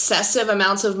excessive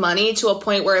amounts of money to a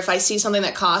point where if I see something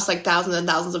that costs like thousands and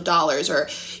thousands of dollars, or,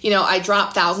 you know, I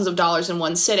drop thousands of dollars in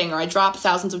one sitting, or I drop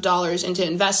thousands of dollars into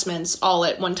investments all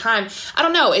at one time, I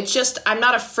don't know. It's just, I'm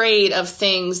not afraid of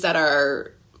things that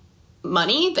are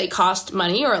money. They cost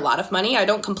money, or a lot of money. I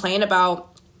don't complain about,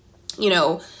 you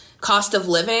know, cost of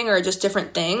living or just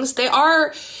different things. They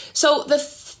are, so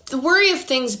the worry of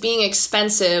things being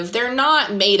expensive, they're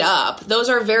not made up. Those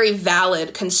are very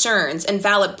valid concerns and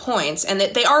valid points, and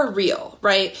they are real,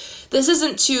 right? This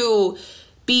isn't to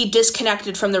be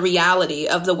disconnected from the reality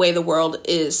of the way the world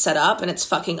is set up, and it's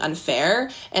fucking unfair,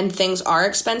 and things are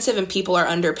expensive, and people are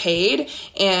underpaid,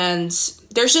 and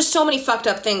there's just so many fucked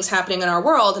up things happening in our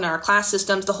world, in our class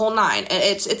systems, the whole nine.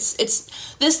 And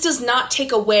this does not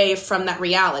take away from that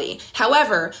reality.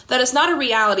 However, that is not a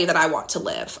reality that I want to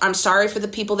live. I'm sorry for the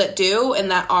people that do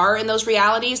and that are in those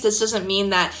realities. This doesn't mean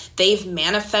that they've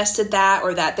manifested that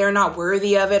or that they're not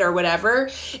worthy of it or whatever.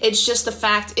 It's just the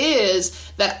fact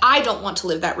is that I don't want to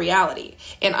live that reality.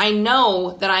 And I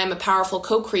know that I am a powerful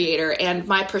co-creator, and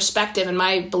my perspective and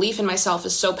my belief in myself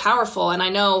is so powerful. And I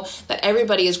know that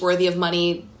everybody is worthy of money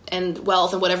and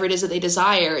wealth and whatever it is that they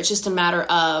desire. It's just a matter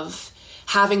of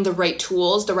having the right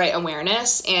tools, the right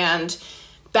awareness, and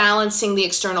balancing the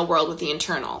external world with the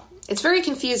internal. It's very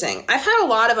confusing. I've had a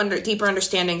lot of deeper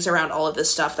understandings around all of this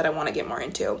stuff that I want to get more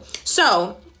into.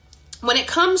 So when it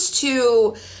comes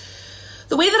to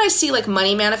the way that I see like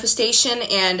money manifestation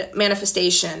and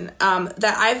manifestation,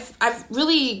 that I've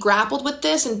really grappled with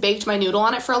this and baked my noodle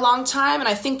on it for a long time, and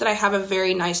I think that I have a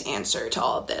very nice answer to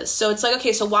all of this. So it's like,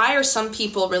 okay, so why are some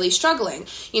people really struggling?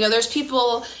 You know, there's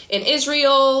people in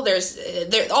Israel, there's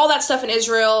all that stuff in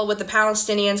Israel with the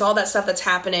Palestinians, all that stuff that's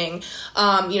happening,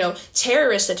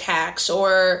 terrorist attacks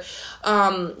or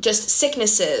just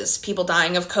sicknesses, people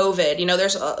dying of COVID,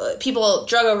 there's people,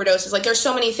 drug overdoses, like there's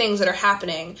so many things that are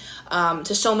happening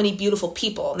to so many beautiful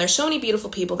people. And there's so many beautiful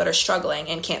people that are struggling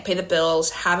and can't pay the bills,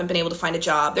 haven't been able to find a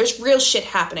job. There's real shit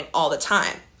happening all the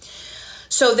time.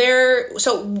 So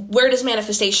where does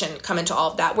manifestation come into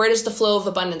all of that? Where does the flow of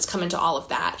abundance come into all of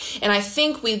that? And I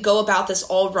think we go about this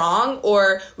all wrong,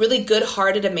 or really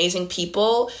good-hearted, amazing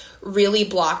people really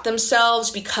block themselves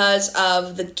because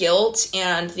of the guilt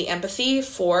and the empathy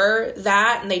for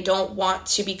that, and they don't want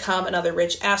to become another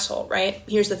rich asshole, right?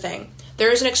 Here's the thing.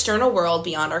 There is an external world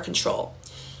beyond our control.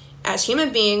 As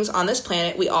human beings on this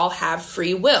planet, we all have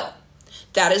free will.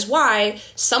 That is why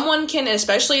someone can,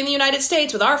 especially in the United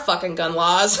States with our fucking gun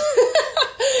laws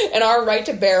and our right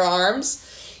to bear arms.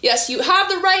 Yes, you have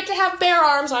the right to have bear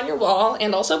arms on your wall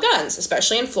and also guns,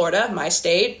 especially in Florida, my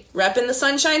state, repping the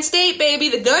Sunshine State, baby,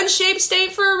 the gun-shaped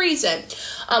state for a reason.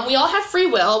 We all have free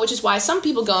will, which is why some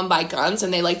people go and buy guns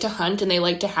and they like to hunt and they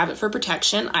like to have it for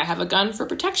protection. I have a gun for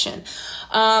protection.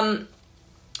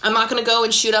 I'm not going to go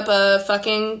and shoot up a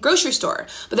fucking grocery store.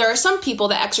 But there are some people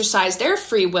that exercise their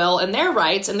free will and their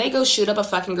rights, and they go shoot up a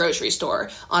fucking grocery store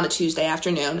on a Tuesday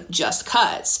afternoon just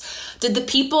 'cause. Did the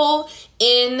people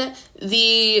in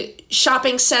the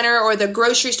shopping center or the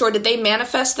grocery store, did they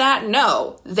manifest that?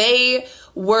 No. They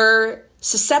were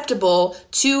susceptible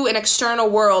to an external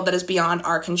world that is beyond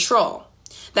our control.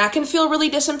 That can feel really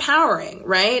disempowering,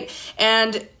 right?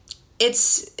 And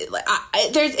it's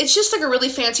just like a really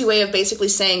fancy way of basically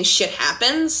saying shit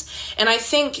happens. And I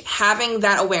think having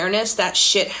that awareness that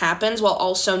shit happens while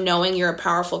also knowing you're a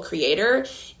powerful creator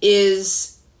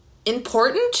is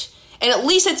important. And at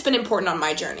least it's been important on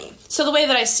my journey. So the way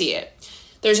that I see it,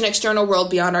 there's an external world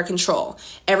beyond our control.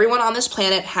 Everyone on this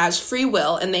planet has free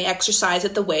will and they exercise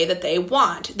it the way that they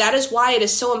want. That is why it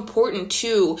is so important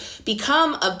to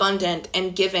become abundant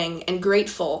and giving and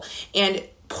grateful and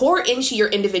pour into your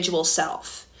individual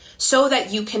self so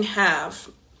that you can have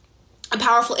a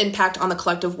powerful impact on the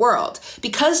collective world.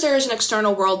 Because there is an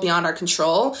external world beyond our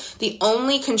control, the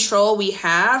only control we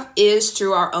have is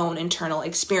through our own internal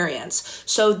experience.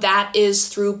 So that is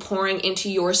through pouring into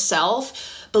yourself,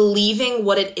 believing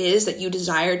what it is that you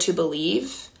desire to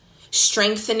believe,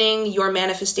 strengthening your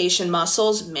manifestation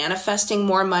muscles, manifesting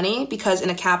more money, because in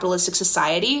a capitalistic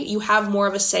society, you have more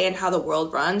of a say in how the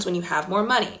world runs when you have more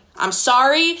money. I'm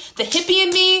sorry, the hippie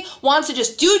in me wants to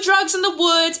just do drugs in the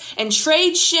woods and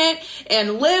trade shit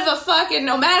and live a fucking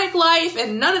nomadic life,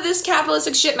 and none of this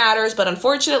capitalistic shit matters, but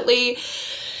unfortunately,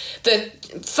 the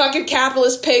fucking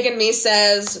capitalist pig in me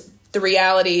says the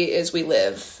reality is we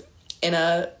live in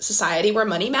a society where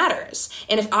money matters.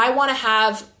 And if I want to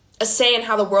have a say in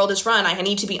how the world is run, I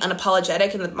need to be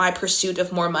unapologetic in my pursuit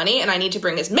of more money, and I need to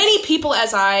bring as many people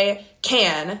as I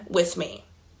can with me.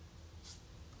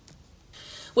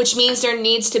 Which means there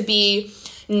needs to be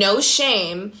no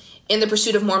shame in the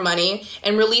pursuit of more money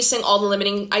and releasing all the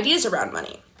limiting ideas around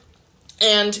money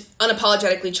and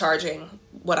unapologetically charging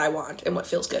what I want and what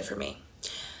feels good for me.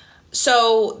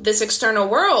 So this external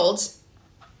world,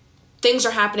 things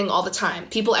are happening all the time.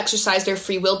 People exercise their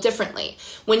free will differently.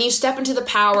 When you step into the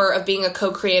power of being a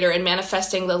co-creator and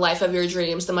manifesting the life of your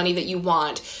dreams, the money that you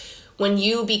want, when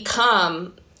you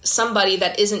become somebody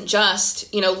that isn't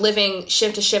just, living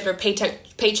shift to shift or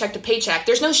paycheck to paycheck,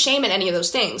 there's no shame in any of those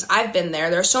things. I've been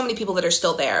there. There are so many people that are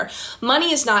still there.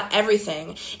 Money is not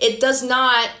everything. It is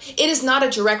not a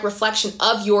direct reflection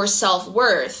of your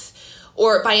self-worth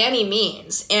or by any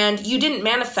means, and you didn't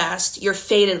manifest your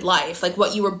fated life, like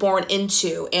what you were born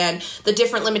into and the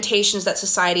different limitations that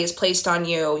society has placed on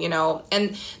you, you know,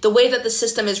 and the way that the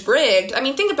system is rigged. I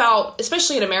mean, think about,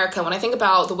 especially in America, when I think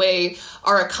about the way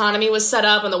our economy was set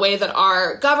up and the way that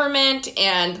our government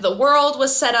and the world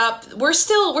was set up, we're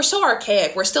so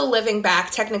archaic. We're still living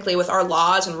back technically with our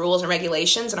laws and rules and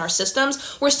regulations and our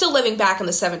systems. We're still living back in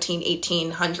the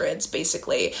 1800s,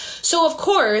 basically. So of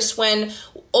course, when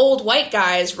old white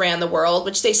guys ran the world,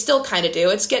 which they still kind of do,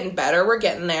 it's getting better. We're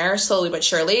getting there slowly but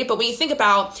surely. But when you think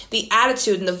about the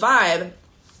attitude and the vibe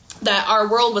that our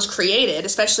world was created,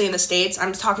 especially in the States,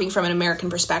 I'm talking from an American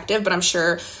perspective, but I'm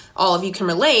sure all of you can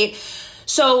relate.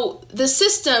 So the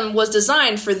system was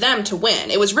designed for them to win.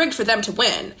 It was rigged for them to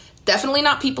win. Definitely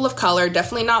not people of color,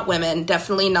 definitely not women,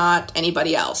 definitely not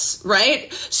anybody else,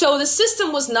 right? So the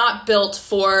system was not built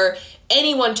for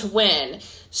anyone to win.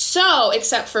 So,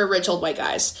 except for rich old white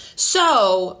guys.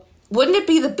 So, wouldn't it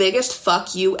be the biggest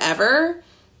fuck you ever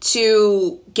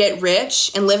to get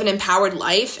rich and live an empowered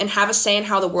life and have a say in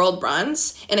how the world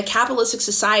runs? In a capitalistic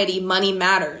society, money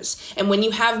matters. And when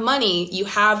you have money, you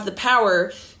have the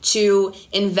power to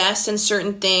invest in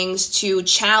certain things, to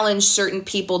challenge certain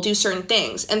people, do certain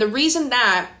things. And the reason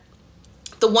that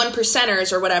the one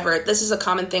percenters or whatever, this is a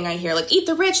common thing I hear, like, eat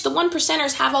the rich, the one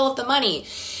percenters have all of the money.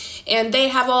 And they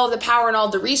have all of the power and all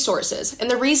the resources. And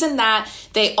the reason that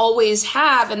they always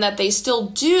have and that they still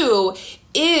do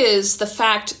is the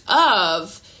fact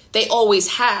of they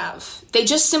always have. They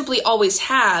just simply always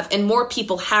have, and more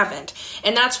people haven't.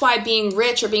 And that's why being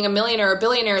rich or being a millionaire or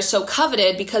billionaire is so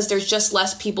coveted, because there's just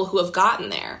less people who have gotten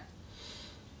there.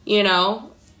 You know?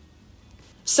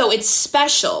 So it's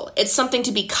special. It's something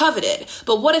to be coveted.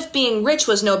 But what if being rich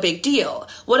was no big deal?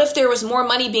 What if there was more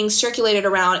money being circulated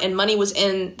around and money was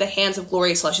in the hands of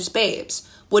glorious, luscious babes?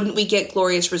 Wouldn't we get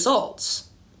glorious results?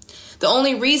 The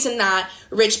only reason that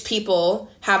rich people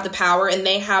have the power and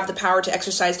they have the power to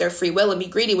exercise their free will and be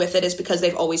greedy with it is because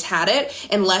they've always had it,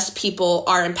 and less people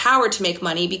are empowered to make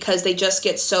money because they just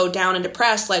get so down and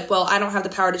depressed, like, well, I don't have the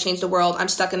power to change the world. I'm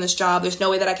stuck in this job. There's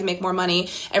no way that I can make more money.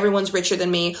 Everyone's richer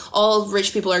than me. All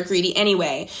rich people are greedy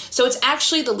anyway. So it's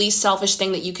actually the least selfish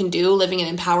thing that you can do, living an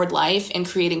empowered life and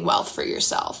creating wealth for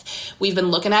yourself. We've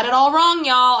been looking at it all wrong,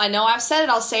 y'all. I know I've said it.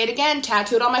 I'll say it again.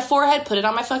 Tattoo it on my forehead. Put it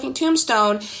on my fucking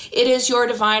tombstone. It is your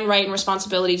divine right and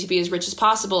responsibility to be as rich as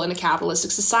possible in a capitalistic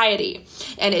society.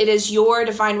 And it is your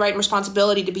divine right and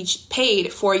responsibility to be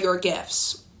paid for your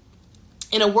gifts.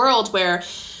 In a world where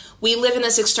we live in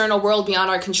this external world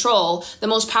beyond our control, the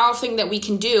most powerful thing that we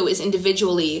can do is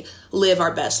individually live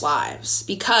our best lives.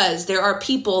 Because there are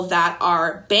people that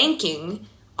are banking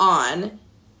on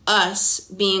us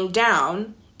being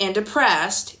down and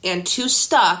depressed and too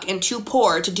stuck and too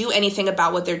poor to do anything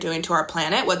about what they're doing to our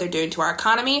planet, what they're doing to our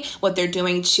economy, what they're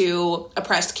doing to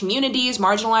oppressed communities,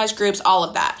 marginalized groups, all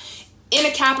of that. In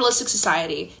a capitalistic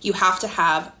society, you have to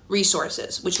have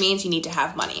resources, which means you need to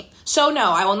have money. So no,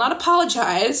 I will not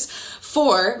apologize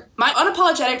for my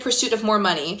unapologetic pursuit of more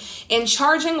money and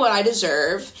charging what I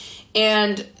deserve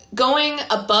and going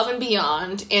above and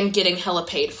beyond and getting hella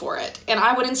paid for it. And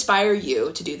I would inspire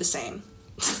you to do the same.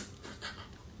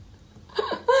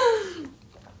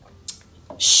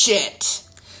 Shit.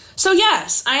 So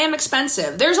yes, I am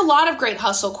expensive. There's a lot of great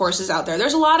hustle courses out there.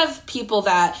 There's a lot of people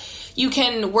that you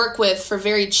can work with for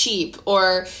very cheap,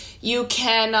 or you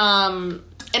can,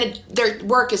 their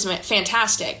work is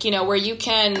fantastic, you know, where you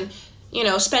can, you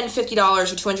know, spend $50 or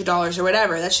 $200 or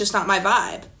whatever. That's just not my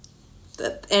vibe.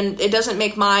 And it doesn't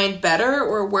make mine better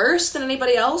or worse than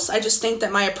anybody else. I just think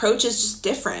that my approach is just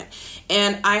different.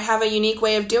 And I have a unique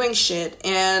way of doing shit,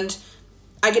 and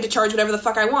I get to charge whatever the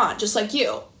fuck I want, just like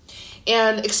you.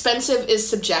 And expensive is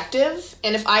subjective.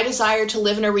 And if I desire to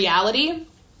live in a reality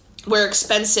where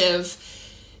expensive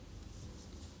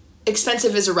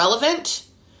is irrelevant,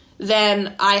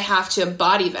 then I have to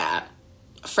embody that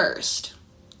first.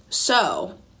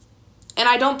 So, and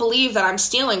I don't believe that I'm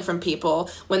stealing from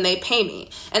people when they pay me.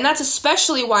 And that's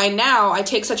especially why now I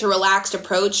take such a relaxed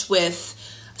approach with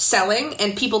selling,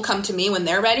 and people come to me when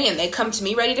they're ready, and they come to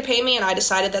me ready to pay me, and I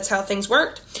decided that's how things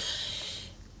worked,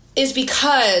 is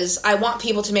because I want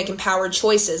people to make empowered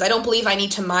choices. I don't believe I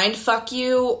need to mind fuck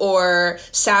you or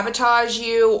sabotage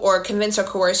you or convince or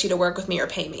coerce you to work with me or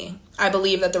pay me. I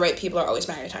believe that the right people are always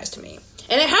magnetized to me.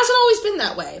 And it hasn't always been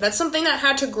that way. That's something that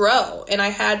had to grow, and I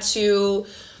had to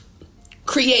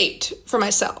create for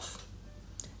myself.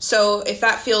 So if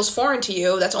that feels foreign to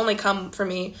you, that's only come for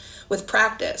me with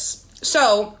practice.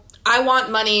 So I want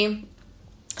money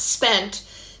spent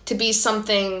to be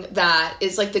something that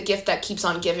is like the gift that keeps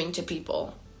on giving to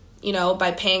people, you know,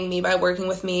 by paying me, by working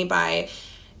with me, by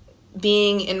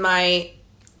being in my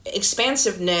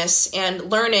expansiveness and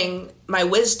learning my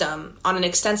wisdom on an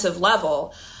extensive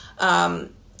level,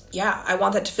 I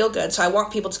want that to feel good. So I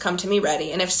want people to come to me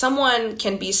ready. And if someone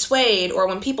can be swayed, or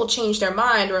when people change their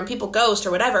mind, or when people ghost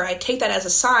or whatever, I take that as a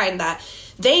sign that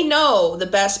they know the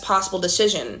best possible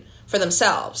decision for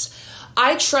themselves.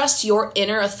 I trust your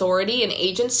inner authority and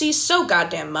agency so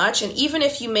goddamn much. And even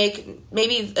if you make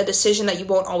maybe a decision that you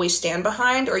won't always stand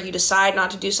behind, or you decide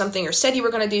not to do something, or said you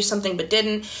were going to do something but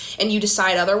didn't, and you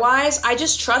decide otherwise, I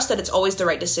just trust that it's always the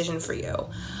right decision for you.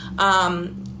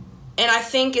 And I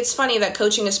think it's funny that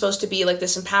coaching is supposed to be like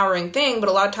this empowering thing, but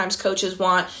a lot of times coaches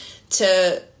want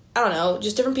to,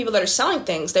 just different people that are selling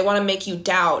things, they want to make you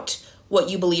doubt what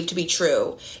you believe to be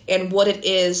true and what it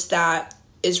is that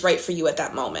is right for you at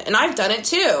that moment. And I've done it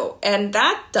too, and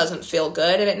that doesn't feel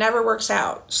good, and it never works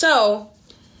out. So,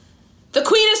 the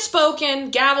queen has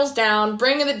spoken, gavels down,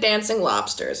 bring in the dancing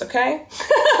lobsters, okay?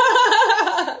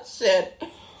 Shit.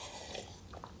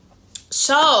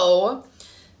 So,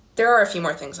 there are a few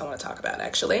more things I want to talk about,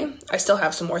 actually. I still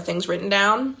have some more things written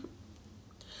down.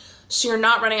 So you're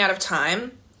not running out of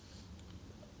time.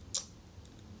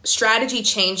 Strategy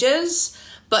changes,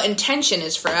 but intention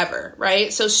is forever,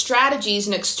 right? So strategies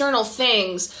and external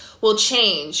things will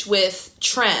change with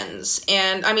trends.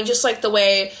 And I mean, just like the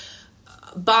way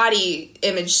body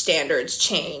image standards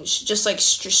change, just like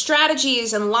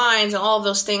strategies and lines and all of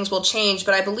those things will change.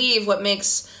 But I believe what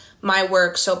makes my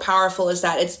work so powerful is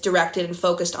that it's directed and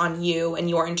focused on you and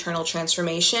your internal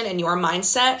transformation and your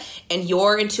mindset and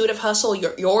your intuitive hustle,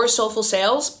 your soulful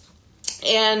sales.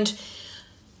 And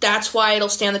that's why it'll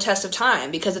stand the test of time,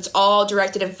 because it's all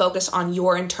directed and focused on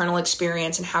your internal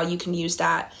experience and how you can use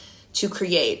that to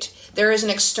create. There is an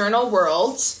external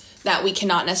world that we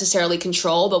cannot necessarily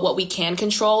control, but what we can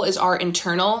control is our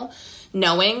internal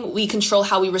knowing. We control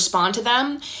how we respond to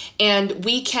them, and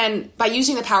we can, by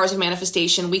using the powers of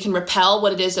manifestation, we can repel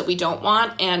what it is that we don't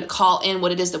want and call in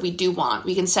what it is that we do want.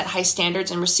 We can set high standards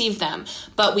and receive them,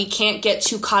 but we can't get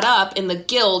too caught up in the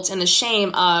guilt and the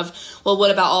shame of, well,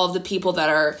 what about all of the people that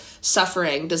are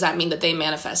suffering? Does that mean that they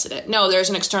manifested it? No, there's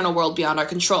an external world beyond our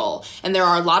control, and there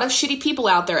are a lot of shitty people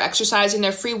out there exercising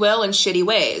their free will in shitty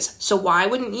ways. So why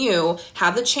wouldn't you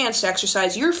have the chance to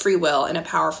exercise your free will in a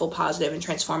powerful, positive, and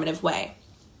transformative way?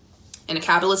 In a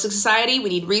capitalistic society, we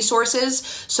need resources,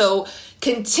 so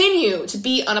continue to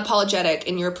be unapologetic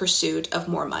in your pursuit of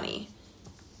more money.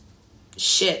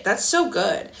 Shit, that's so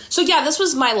good. So yeah, this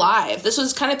was my live. This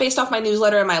was kind of based off my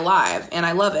newsletter and my live, and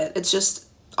I love it. It's just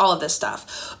all of this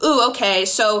stuff. Ooh, okay,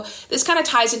 so this kind of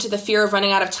ties into the fear of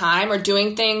running out of time or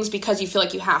doing things because you feel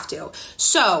like you have to.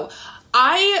 So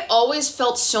I always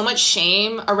felt so much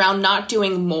shame around not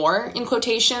doing more, in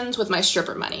quotations, with my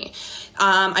stripper money.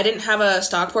 I didn't have a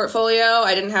stock portfolio.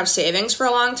 I didn't have savings for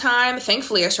a long time.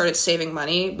 Thankfully, I started saving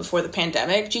money before the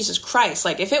pandemic. Jesus Christ.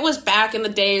 Like, if it was back in the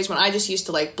days when I just used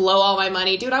to, like, blow all my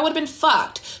money, dude, I would have been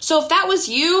fucked. So if that was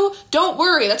you, don't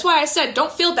worry. That's why I said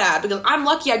don't feel bad, because I'm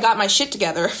lucky I got my shit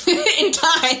together in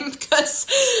time, because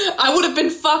I would have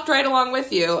been fucked right along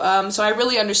with you. So I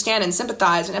really understand and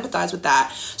sympathize and empathize with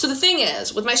that. So the thing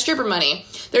is, with my stripper money,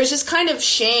 there's this kind of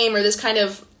shame, or this kind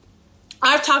of,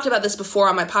 I've talked about this before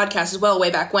on my podcast as well, way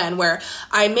back when, where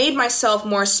I made myself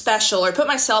more special, or put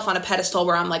myself on a pedestal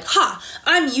where I'm like,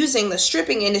 I'm using the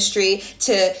stripping industry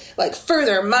to, like,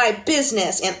 further my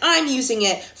business, and I'm using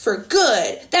it for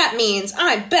good. That means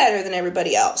I'm better than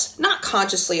everybody else. Not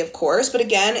consciously, of course, but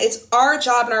again, it's our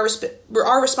job and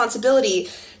our responsibility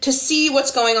to see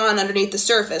what's going on underneath the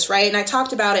surface, right? And I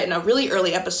talked about it in a really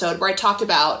early episode where I talked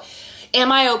about,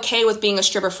 am I okay with being a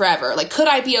stripper forever? Like, could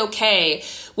I be okay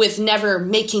with never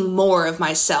making more of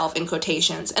myself, in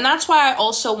quotations? And that's why I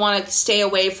also want to stay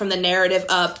away from the narrative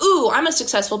of, ooh, I'm a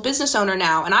successful business owner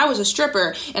now, and I was a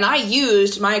stripper, and I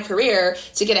used my career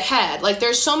to get ahead. Like,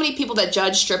 there's so many people that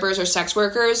judge strippers or sex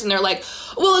workers, and they're like,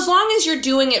 well, as long as you're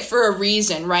doing it for a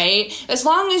reason, right? As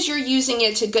long as you're using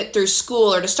it to get through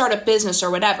school or to start a business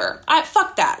or whatever.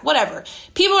 Fuck that, whatever.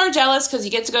 People are jealous because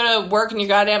you get to go to work in your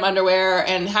goddamn underwear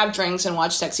and have drinks and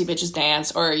watch sexy bitches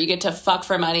dance, or you get to fuck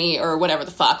for money or whatever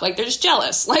the fuck. Like, they're just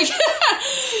jealous. Like,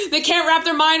 they can't wrap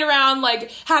their mind around,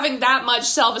 like, having that much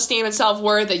self-esteem and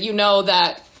self-worth that you know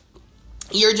that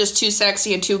you're just too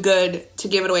sexy and too good to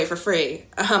give it away for free.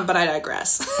 But I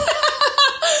digress.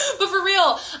 But for real,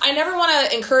 real, I never want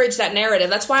to encourage that narrative.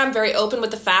 That's why I'm very open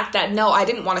with the fact that, no, I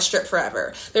didn't want to strip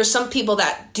forever. There's some people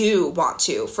that do want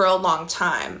to for a long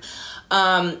time.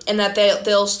 And that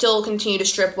they'll still continue to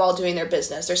strip while doing their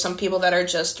business. There's some people that are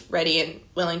just ready and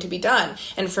willing to be done.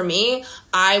 And for me,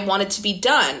 I wanted to be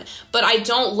done. But I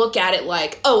don't look at it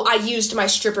like, oh, I used my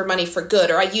stripper money for good,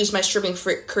 or I used my stripping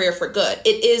career for good.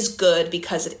 It is good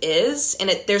because it is. And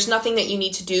there's nothing that you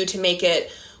need to do to make it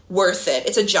worth it.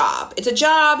 It's a job. It's a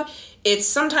job. It's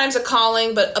sometimes a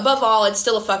calling, but above all, it's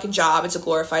still a fucking job. It's a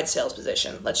glorified sales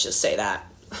position. Let's just say that.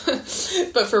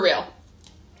 But for real.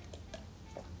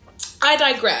 I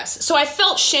digress. So I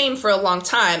felt shame for a long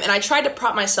time, and I tried to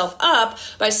prop myself up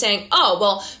by saying, oh,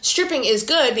 well, stripping is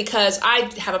good because I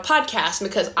have a podcast and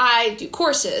because I do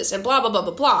courses and blah, blah, blah,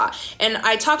 blah, blah. And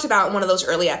I talked about in one of those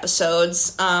early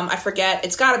episodes, I forget,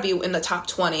 it's got to be in the top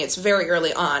 20. It's very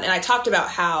early on. And I talked about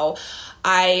how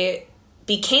I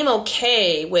became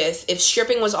okay with, if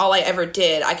stripping was all I ever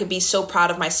did, I could be so proud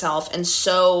of myself and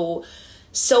so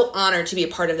honored to be a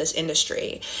part of this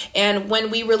industry. And when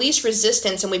we release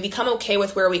resistance and we become okay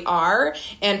with where we are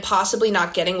and possibly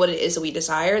not getting what it is that we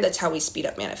desire, that's how we speed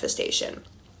up manifestation.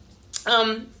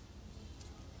 And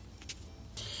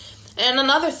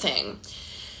another thing,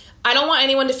 I don't want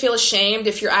anyone to feel ashamed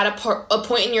if you're at a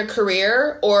point in your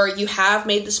career, or you have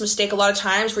made this mistake a lot of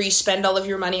times where you spend all of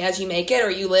your money as you make it, or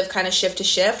you live kind of shift to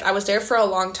shift. I was there for a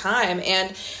long time,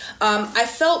 and I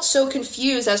felt so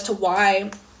confused as to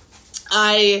why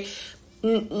I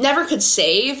never could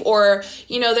save, or,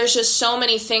 there's just so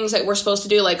many things that we're supposed to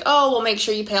do, like, oh, well, make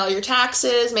sure you pay all your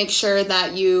taxes, make sure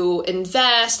that you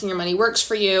invest and your money works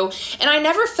for you. And I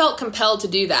never felt compelled to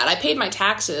do that. I paid my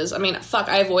taxes. I mean,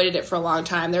 I avoided it for a long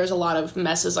time. There was a lot of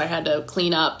messes I had to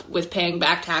clean up with paying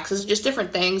back taxes, just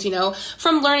different things,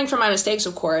 from learning from my mistakes,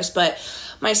 of course. But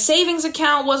my savings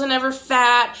account wasn't ever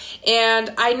fat,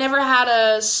 and I never had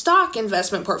a stock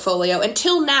investment portfolio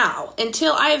until now.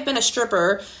 Until I have been a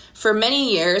stripper for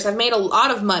many years. I've made a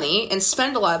lot of money and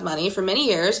spent a lot of money for many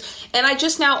years, and I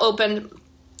just now opened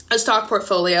a stock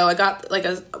portfolio. I got like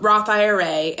a Roth IRA,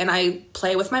 and I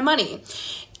play with my money.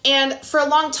 And for a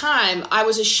long time, I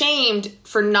was ashamed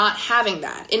for not having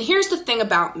that. And here's the thing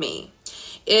about me,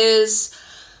 is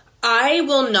I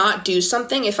will not do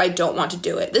something if I don't want to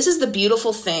do it. This is the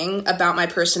beautiful thing about my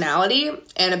personality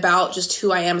and about just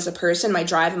who I am as a person, my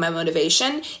drive and my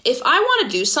motivation. If I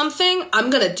want to do something, I'm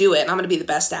going to do it, and I'm going to be the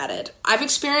best at it. I've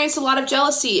experienced a lot of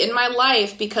jealousy in my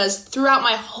life because throughout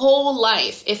my whole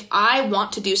life, if I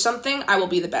want to do something, I will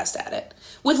be the best at it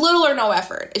with little or no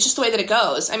effort. It's just the way that it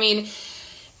goes. I mean,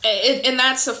 and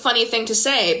that's a funny thing to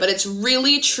say, but it's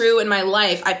really true in my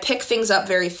life. I pick things up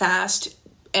very fast,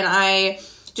 and I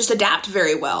just adapt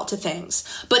very well to things.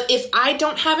 But if I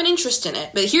don't have an interest in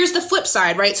it, but here's the flip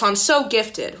side, right? So I'm so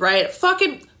gifted, right?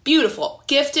 Fucking beautiful.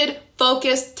 Gifted,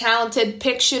 focused, talented,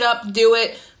 pick shit up, do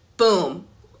it, boom.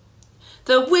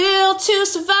 The will to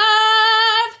survive.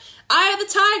 Eye of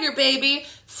the tiger, baby.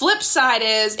 Flip side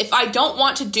is, if I don't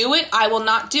want to do it, I will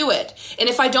not do it. And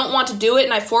if I don't want to do it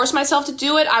and I force myself to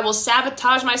do it, I will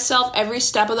sabotage myself every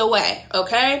step of the way,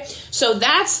 okay? So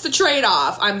that's the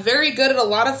trade-off. I'm very good at a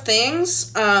lot of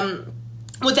things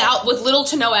with little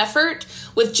to no effort,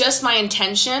 with just my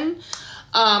intention.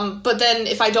 But then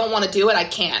if I don't want to do it, I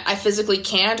can't. I physically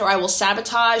can't, or I will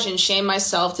sabotage and shame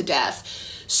myself to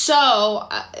death. So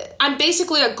I'm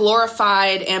basically a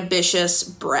glorified, ambitious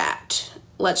brat.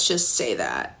 Let's just say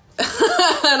that. And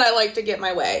I like to get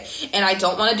my way. And I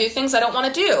don't want to do things I don't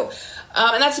want to do.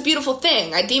 And that's a beautiful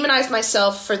thing. I demonized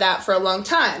myself for that for a long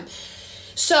time.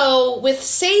 So with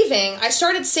saving, I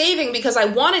started saving because I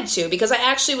wanted to, because I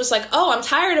actually was like, oh, I'm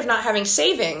tired of not having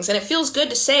savings and it feels good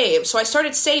to save. So I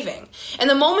started saving. And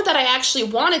the moment that I actually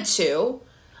wanted to,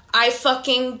 I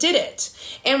fucking did it.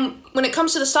 And when it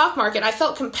comes to the stock market, I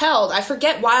felt compelled. I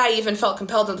forget why I even felt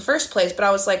compelled in the first place, but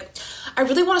I was like, I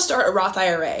really want to start a Roth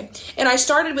IRA. And I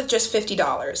started with just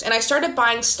 $50. And I started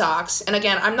buying stocks. And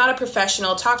again, I'm not a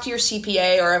professional. Talk to your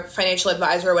CPA or a financial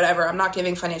advisor or whatever. I'm not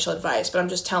giving financial advice, but I'm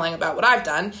just telling about what I've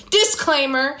done.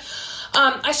 Disclaimer.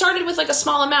 I started with like a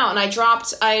small amount, and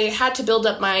I had to build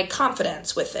up my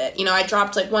confidence with it. I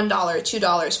dropped like $1, $2, $5,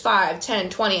 $10,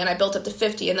 $20, and I built up to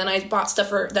 $50. And then I bought stuff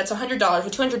that's $100 or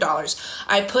 $200.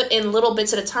 I put in little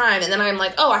bits at a time. And then I'm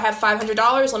like, oh, I have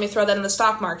 $500. Let me throw that in the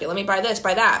stock market. Let me buy this,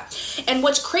 buy that. And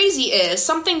what's crazy is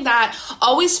something that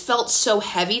always felt so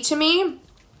heavy to me,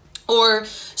 or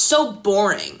so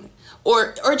boring,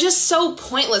 or just so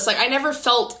pointless. Like, I never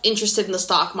felt interested in the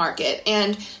stock market.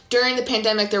 And during the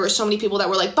pandemic, there were so many people that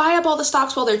were like, buy up all the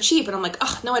stocks while they're cheap. And I'm like,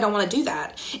 oh, no, I don't want to do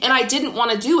that. And I didn't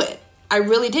want to do it. I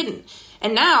really didn't.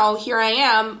 And now, here I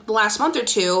am, the last month or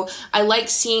two, I like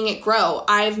seeing it grow.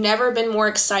 I've never been more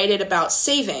excited about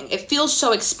saving. It feels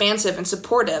so expansive and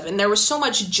supportive, and there was so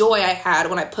much joy I had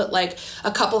when I put like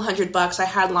a couple $100 I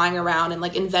had lying around and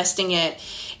like investing it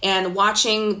and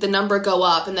watching the number go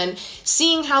up and then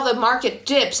seeing how the market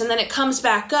dips and then it comes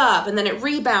back up and then it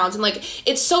rebounds. And like,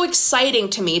 it's so exciting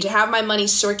to me to have my money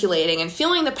circulating and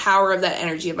feeling the power of that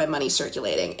energy of my money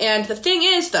circulating. And the thing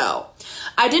is though,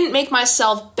 I didn't make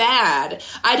myself bad.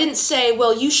 I didn't say,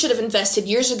 well, you should have invested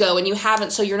years ago and you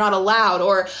haven't, so you're not allowed.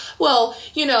 Or, well,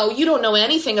 you know, you don't know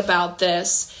anything about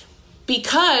this.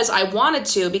 Because I wanted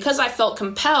to, because I felt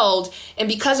compelled, and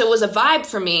because it was a vibe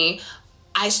for me,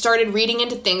 I started reading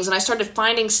into things and I started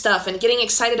finding stuff and getting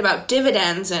excited about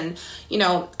dividends. And, you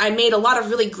know, I made a lot of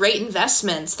really great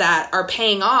investments that are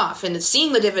paying off and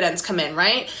seeing the dividends come in,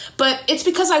 right? But it's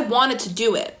because I wanted to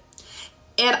do it.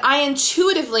 And I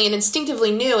intuitively and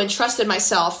instinctively knew and trusted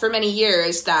myself for many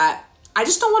years that I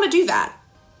just don't want to do that.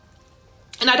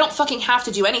 And I don't fucking have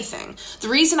to do anything. The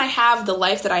reason I have the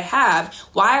life that I have,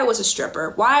 why I was a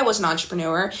stripper, why I was an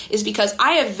entrepreneur, is because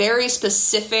I have very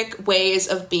specific ways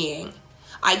of being.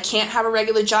 I can't have a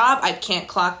regular job. I can't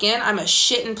clock in. I'm a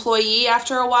shit employee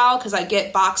after a while because I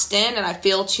get boxed in and I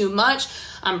feel too much.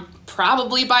 I'm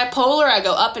probably bipolar. I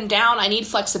go up and down. I need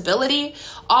flexibility.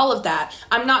 All of that.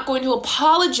 I'm not going to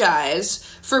apologize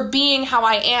for being how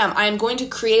I am. I am going to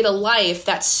create a life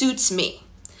that suits me.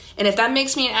 And if that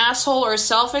makes me an asshole or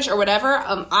selfish or whatever,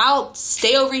 I'll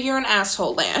stay over here in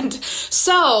asshole land.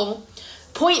 So,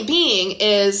 point being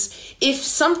is, if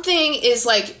something is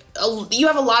like, you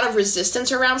have a lot of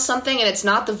resistance around something and it's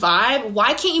not the vibe,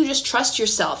 why can't you just trust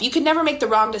yourself? You could never make the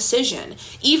wrong decision.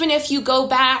 Even if you go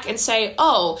back and say,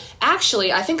 oh,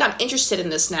 actually, I think I'm interested in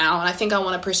this now and I think I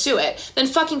want to pursue it, then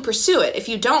fucking pursue it. If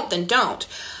you don't, then don't.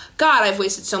 God, I've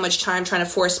wasted so much time trying to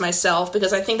force myself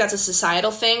because I think that's a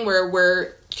societal thing where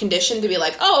we're conditioned to be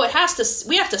like, oh, we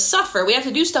have to suffer. We have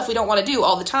to do stuff we don't want to do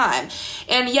all the time.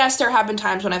 And yes, there have been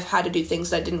times when I've had to do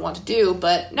things that I didn't want to do,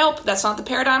 but nope, that's not the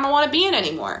paradigm I want to be in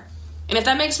anymore. And if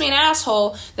that makes me an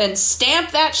asshole, then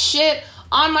stamp that shit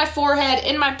on my forehead,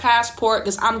 in my passport,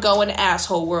 because I'm going to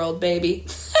asshole world, baby.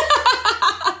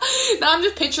 Now I'm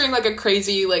just picturing like a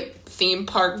crazy like theme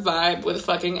park vibe with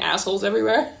fucking assholes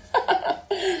everywhere.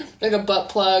 Like a butt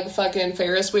plug fucking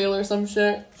Ferris wheel or some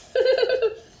shit.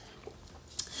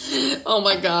 Oh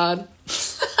my god.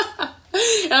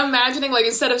 And I'm imagining, like,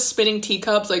 instead of spinning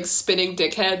teacups, like spinning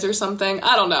dickheads or something.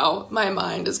 I don't know. My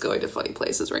mind is going to funny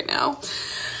places right now.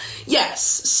 Yes,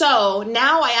 so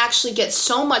now I actually get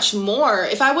so much more.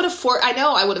 If I would have, I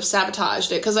know I would have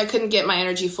sabotaged it because I couldn't get my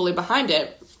energy fully behind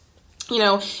it. You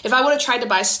know, if I would have tried to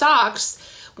buy stocks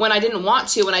when I didn't want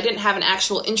to, when I didn't have an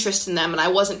actual interest in them and I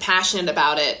wasn't passionate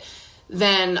about it,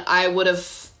 then I would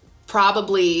have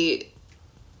probably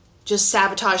just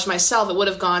sabotaged myself. It would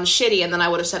have gone shitty and then I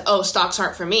would have said, oh, stocks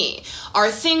aren't for me.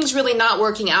 Are things really not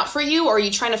working out for you, or are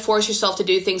you trying to force yourself to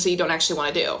do things that you don't actually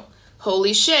want to do?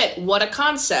 Holy shit, what a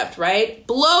concept, right?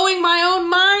 Blowing my own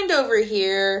mind over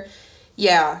here.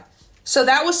 Yeah. So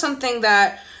that was something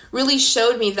that really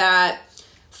showed me that,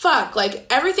 fuck, like,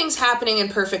 everything's happening in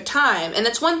perfect time. And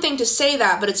it's one thing to say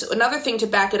that, but it's another thing to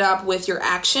back it up with your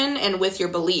action and with your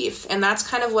belief. And that's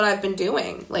kind of what I've been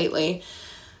doing lately,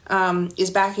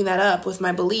 is backing that up with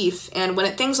my belief. And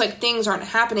when things aren't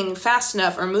happening fast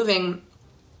enough or moving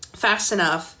fast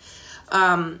enough,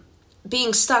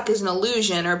 being stuck is an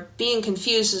illusion, or being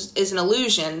confused is an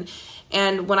illusion.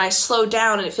 And when I slow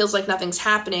down and it feels like nothing's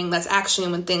happening, that's actually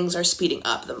when things are speeding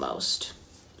up the most.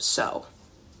 So,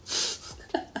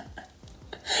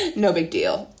 no big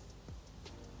deal.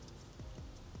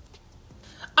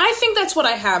 I think that's what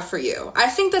I have for you. I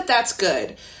think that that's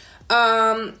good.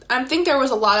 I think there was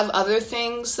a lot of other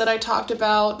things that I talked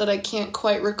about that I can't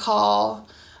quite recall.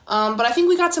 But I think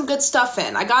we got some good stuff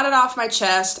in. I got it off my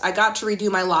chest. I got to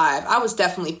redo my live. I was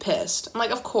definitely pissed. I'm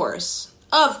like, of course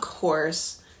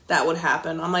that would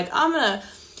happen. I'm like, I'm gonna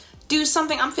do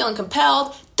something. I'm feeling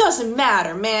compelled. Doesn't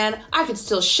matter, man. I could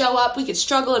still show up. We could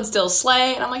struggle and still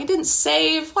slay. And I'm like, it didn't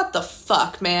save. What the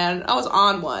fuck, man? I was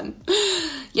on one.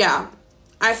 Yeah.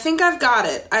 I think I've got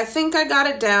it. I think I got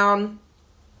it down.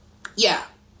 Yeah.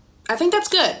 I think that's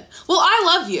good. Well, I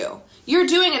love you. You're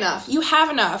doing enough. You have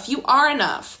enough. You are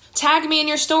enough. Tag me in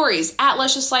your stories at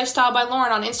Luscious Lifestyle by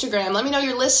Lauren on Instagram. Let me know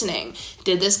you're listening.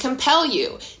 Did this compel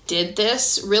you? Did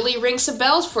this really ring some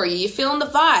bells for you? You feeling the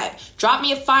vibe? Drop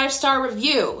me a 5-star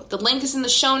review. The link is in the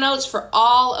show notes for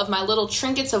all of my little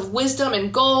trinkets of wisdom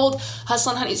and gold.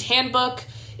 Hustle and Honey's handbook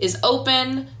is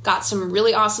open. Got some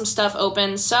really awesome stuff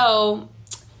open. So,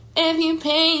 if you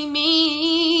pay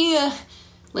me,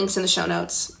 links in the show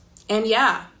notes. And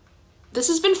yeah. this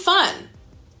has been fun.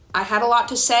 I had a lot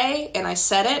to say, and I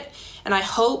said it, and I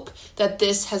hope that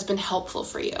this has been helpful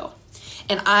for you.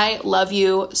 And I love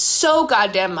you so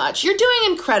goddamn much. You're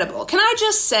doing incredible. Can I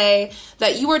just say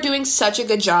that you are doing such a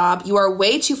good job? You are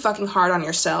way too fucking hard on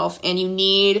yourself, and you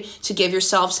need to give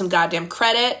yourself some goddamn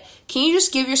credit. Can you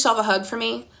just give yourself a hug for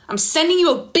me? I'm sending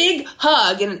you a big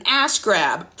hug and an ass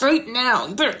grab right now.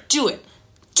 You better do it.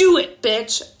 Do it,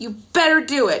 bitch. You better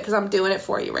do it, because I'm doing it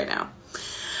for you right now.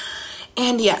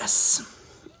 And yes,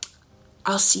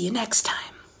 I'll see you next time.